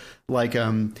works, like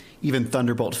even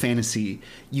Thunderbolt Fantasy,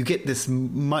 you get this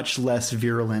much less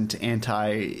virulent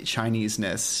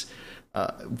anti-Chineseness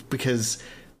because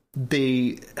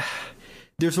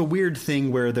there's a weird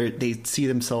thing where they see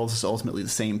themselves as ultimately the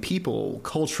same people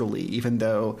culturally, even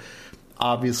though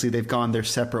obviously they've gone their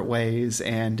separate ways.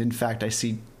 And in fact, I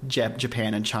see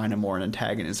Japan and China more in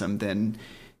antagonism than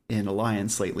in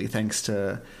alliance lately, thanks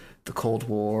to the Cold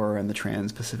War and the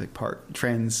Trans-Pacific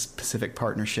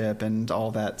Partnership and all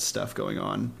that stuff going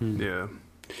on.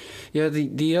 Yeah.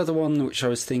 The other one which I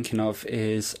was thinking of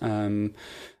is I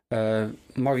can't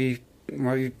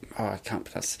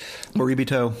pronounce.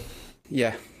 Moribito.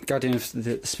 Yeah, Guardian of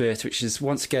the Spirit, which is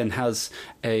once again has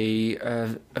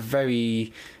a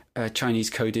very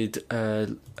Chinese coded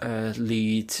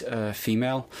lead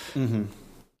female. Mm-hmm.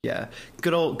 Yeah,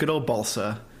 good old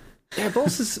Balsa. Yeah,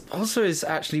 Balsa also is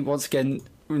actually, once again,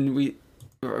 when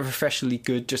refreshingly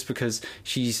good just because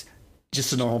she's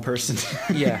just a normal person.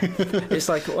 yeah, it's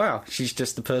like, wow, she's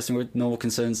just a person with normal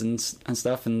concerns and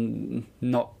stuff, and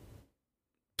not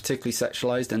particularly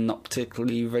sexualized and not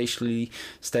particularly racially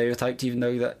stereotyped, even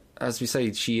though that, as we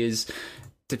say, she is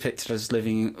depicted as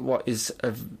living what is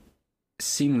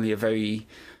seemingly a very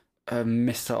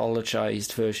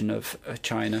mythologized version of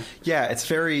China. Yeah, it's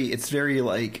very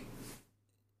like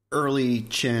early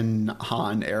Qin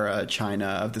Han era China,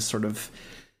 of this sort of.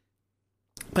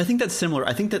 I think that's similar.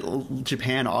 I think that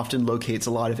Japan often locates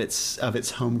a lot of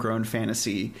its homegrown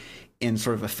fantasy in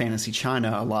sort of a fantasy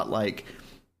China, a lot like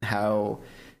how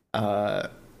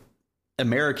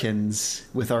Americans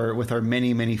with our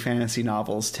many fantasy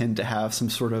novels tend to have some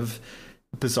sort of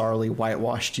bizarrely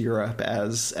whitewashed Europe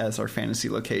as our fantasy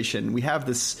location. We have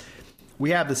this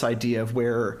idea of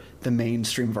where the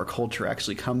mainstream of our culture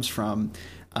actually comes from.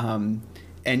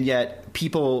 And yet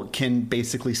people can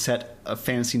basically set a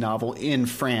fantasy novel in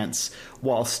France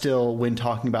while still, when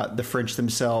talking about the French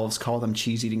themselves, call them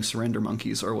cheese-eating surrender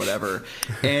monkeys or whatever.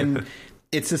 And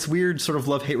it's this weird sort of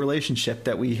love-hate relationship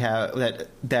that we have,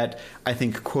 that I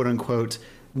think, quote-unquote,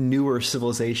 newer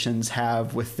civilizations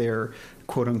have with their,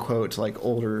 quote-unquote, like,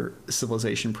 older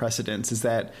civilization precedents, is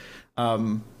that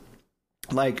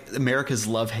like, America's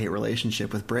love-hate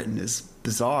relationship with Britain is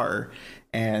bizarre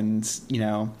and, you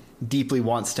know, deeply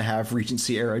wants to have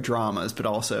Regency era dramas, but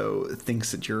also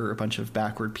thinks that you're a bunch of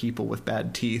backward people with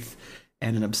bad teeth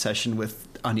and an obsession with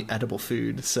unedible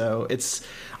food. So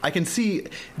I can see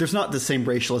there's not the same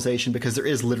racialization, because there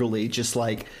is literally just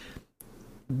like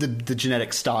the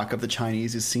genetic stock of the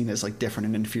Chinese is seen as like different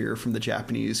and inferior from the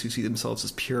Japanese, who see themselves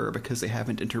as pure because they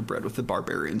haven't interbred with the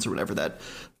barbarians or whatever that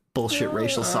bullshit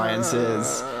racial science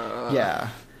is. Yeah.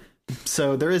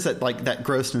 So there is that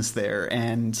grossness there,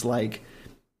 and like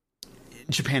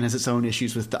Japan has its own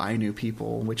issues with the Ainu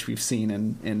people, which we've seen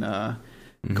in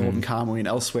Golden Kamuy and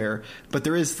elsewhere. But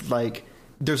there's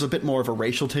a bit more of a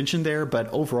racial tension there. But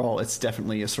overall, it's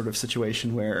definitely a sort of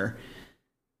situation where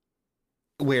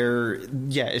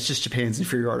yeah, it's just Japan's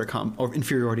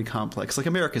inferiority complex, like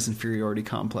America's inferiority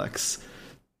complex.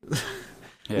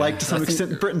 Yeah, like to some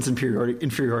extent Britain's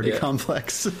inferiority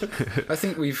complex. I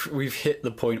think we've hit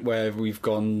the point where we've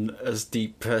gone as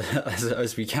deep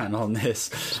as we can on this.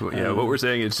 So, yeah, what we're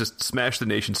saying is just smash the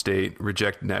nation state,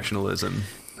 reject nationalism.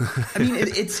 I mean,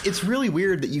 it's really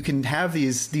weird that you can have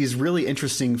these really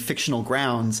interesting fictional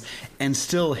grounds and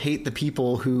still hate the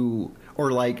people who,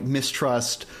 or like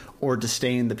mistrust or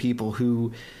disdain the people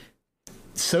who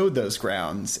sowed those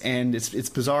grounds. And it's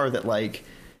bizarre that, like,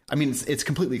 I mean, it's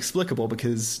completely explicable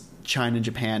because China and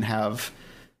Japan have,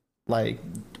 like,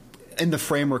 in the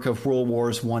framework of World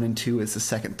Wars I and II is the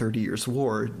Second 30 Years'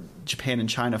 War, Japan and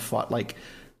China fought like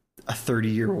a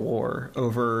 30-year war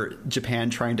over Japan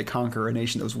trying to conquer a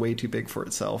nation that was way too big for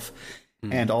itself,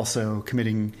 and also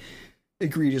committing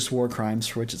egregious war crimes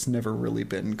for which it's never really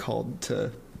been called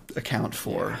to account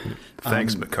for. Yeah.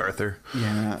 Thanks, MacArthur.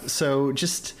 Yeah. So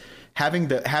just having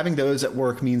those at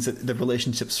work means that the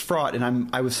relationship's fraught, and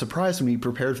I was surprised when we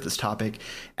prepared for this topic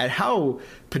at how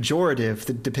pejorative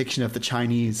the depiction of the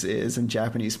Chinese is in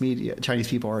Japanese media. Chinese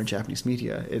people are in Japanese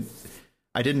media.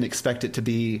 I didn't expect it to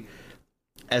be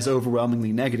as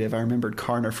overwhelmingly negative. I remembered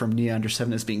Karna from Nia Under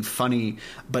 7 as being funny,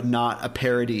 but not a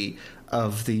parody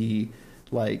of the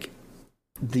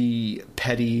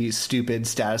petty, stupid,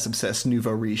 status-obsessed,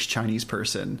 nouveau riche Chinese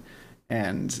person.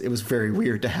 And it was very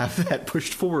weird to have that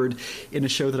pushed forward in a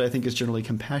show that I think is generally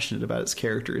compassionate about its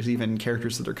characters, even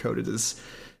characters that are coded as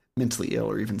mentally ill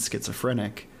or even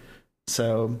schizophrenic.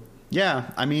 So,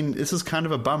 yeah, I mean, this is kind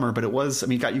of a bummer, but it was, I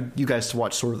mean, got you guys to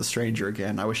watch Sword of the Stranger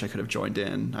again. I wish I could have joined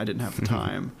in. I didn't have the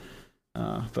time.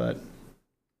 But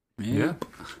yeah.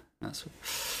 That's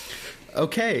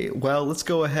okay, well, let's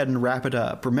go ahead and wrap it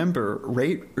up. Remember,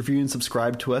 rate, review, and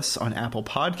subscribe to us on Apple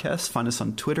Podcasts. Find us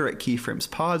on Twitter at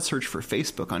KeyframesPod. Search for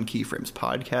Facebook on Keyframes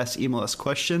Podcast. Email us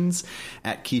questions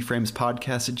at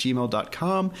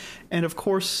keyframespodcast@gmail.com. And, of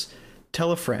course,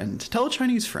 tell a friend. Tell a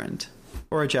Chinese friend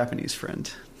or a Japanese friend.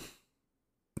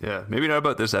 Yeah, maybe not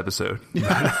about this episode. We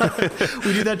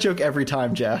do that joke every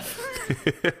time, Jeff.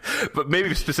 But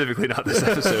maybe specifically not this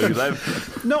episode.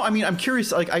 No, I mean, I'm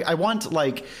curious. Like, I want,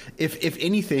 like, if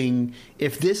anything,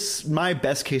 if this, my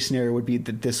best case scenario would be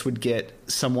that this would get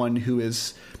someone who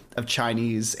is of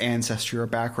Chinese ancestry or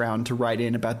background to write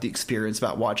in about the experience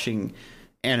about watching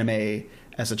anime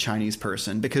as a Chinese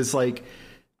person. Because, like,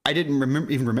 I didn't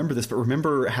remember this, but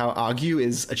remember how Agyu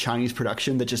is a Chinese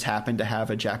production that just happened to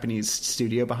have a Japanese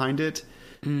studio behind it?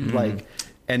 Mm-hmm. Like,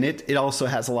 and it also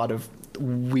has a lot of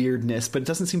weirdness, but it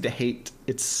doesn't seem to hate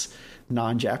its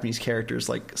non-Japanese characters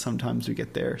like sometimes we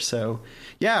get there. So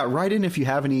yeah, write in if you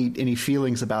have any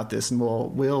feelings about this, and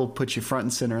we'll put you front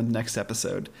and center in the next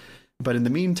episode. But in the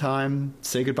meantime,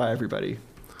 say goodbye, everybody.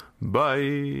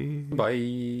 Bye.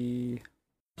 Bye.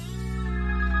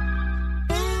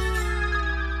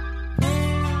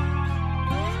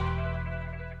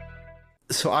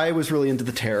 So I was really into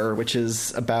The Terror, which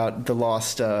is about the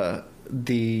lost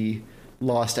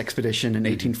expedition in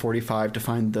 1845 to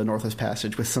find the Northwest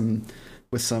Passage with some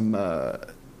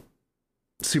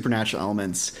supernatural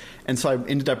elements. And so I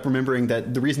ended up remembering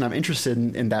that the reason I'm interested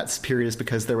in that period is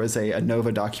because there was a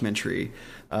Nova documentary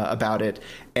about it.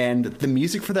 And the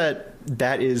music for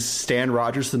that is Stan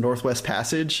Rogers' The Northwest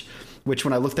Passage, which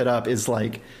when I looked that up is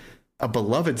like a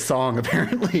beloved song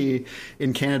apparently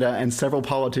in Canada, and several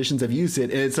politicians have used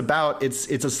it. And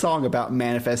it's a song about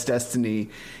manifest destiny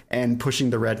and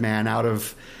pushing the red man out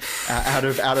of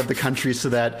the country so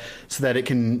that it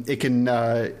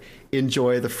can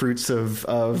enjoy the fruits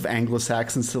of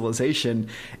Anglo-Saxon civilization.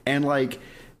 And like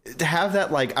to have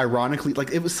that, like, ironically,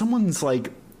 like it was someone's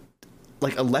like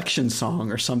election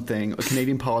song or something, a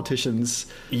Canadian politician's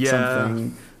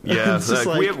something. Yeah,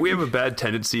 like, we have a bad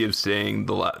tendency of saying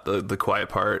the quiet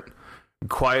part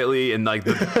quietly, and like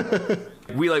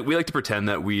we like to pretend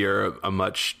that we are a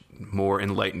much more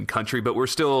enlightened country, but we're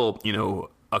still, you know,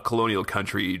 a colonial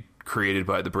country created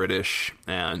by the British.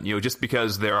 And, you know, just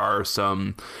because there are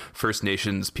some First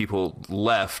Nations people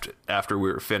left after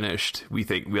we were finished, we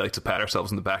like to pat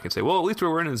ourselves on the back and say, well, at least we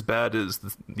weren't as bad as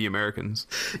the Americans.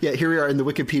 Yeah, here we are in the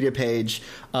Wikipedia page.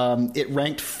 It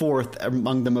ranked 4th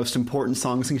among the most important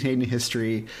songs in Canadian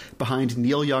history, behind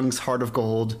Neil Young's Heart of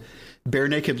Gold, Bare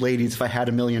Naked Ladies' If I Had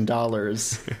 $1 Million,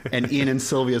 and Ian and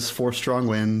Sylvia's Four Strong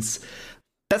Winds.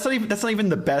 That's not even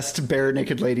the best Bare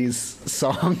Naked Ladies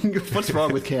song. What's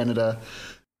wrong with Canada?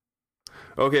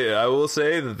 Okay, I will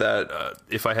say that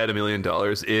If I Had $1 Million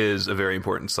is a very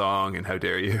important song, and how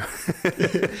dare you?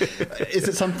 Is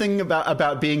it something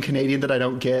about being Canadian that I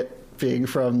don't get, being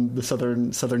from the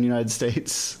southern United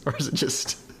States? Or is it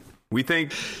just... We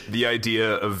think the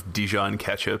idea of Dijon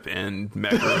ketchup and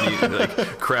macaroni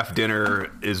like Kraft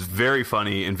Dinner is very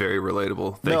funny and very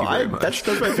relatable. Thank you very much.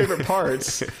 Those are my favorite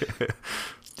parts.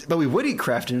 But we would eat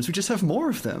Kraft Dinners. We just have more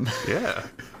of them. Yeah.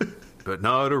 But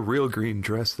not a real green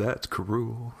dress. That's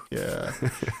cruel. Yeah.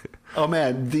 Oh,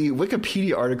 man. The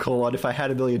Wikipedia article on If I Had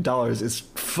 $1 Million is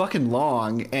fucking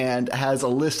long and has a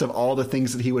list of all the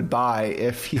things that he would buy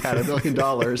if he had $1 million.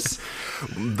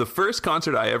 The first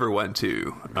concert I ever went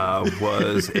to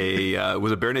was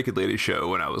a Bare Naked Ladies show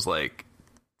when I was like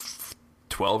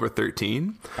 12 or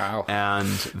 13. Wow. And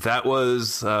that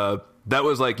was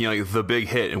like, you know, like the big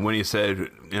hit. And when he said,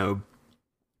 you know,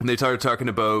 they started talking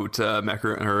about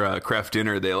Kraft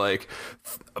Dinner, they like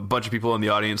a bunch of people in the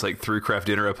audience like threw Kraft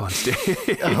Dinner up on stage.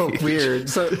 Oh, weird.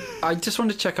 So I just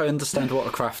want to check I understand what a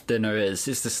Kraft Dinner is.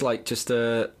 Is this like just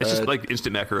it's just like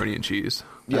instant macaroni and cheese.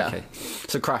 Yeah. Okay.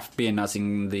 So Kraft being as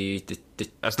in the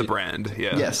that's the brand.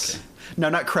 Yeah. Yes. Okay. No,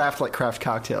 not Kraft like Kraft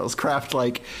cocktails. Kraft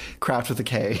like Kraft with a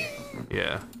K.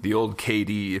 Yeah. The old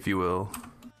KD, if you will.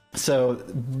 So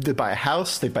they buy a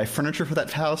house, they buy furniture for that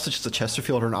house, such as a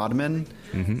Chesterfield or an ottoman.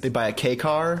 Mm-hmm. They buy a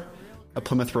K-car, a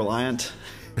Plymouth Reliant,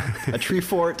 a tree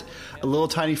fort, a little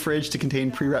tiny fridge to contain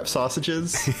pre-wrapped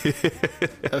sausages,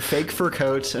 a fake fur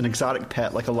coat, an exotic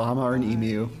pet like a llama or an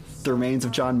emu, the remains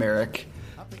of John Merrick,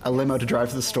 a limo to drive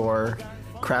to the store,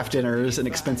 Kraft Dinners and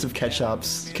expensive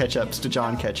ketchups to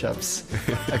John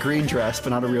Ketchups, a green dress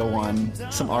but not a real one,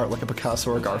 some art like a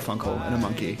Picasso or a Garfunkel, and a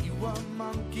monkey.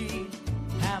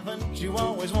 Haven't you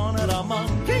always wanted a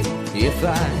monkey? If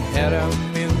I had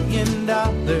 $1 million,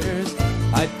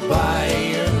 I'd buy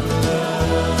your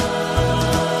love.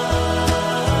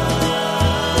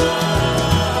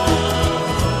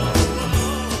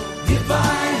 If I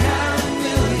had $1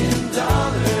 million,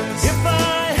 if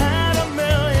I had $1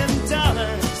 million,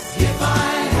 if I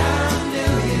had $1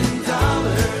 million,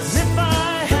 if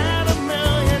I had $1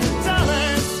 million,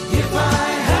 if I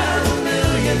had $1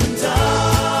 million.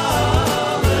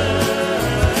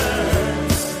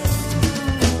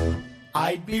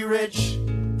 I'd be rich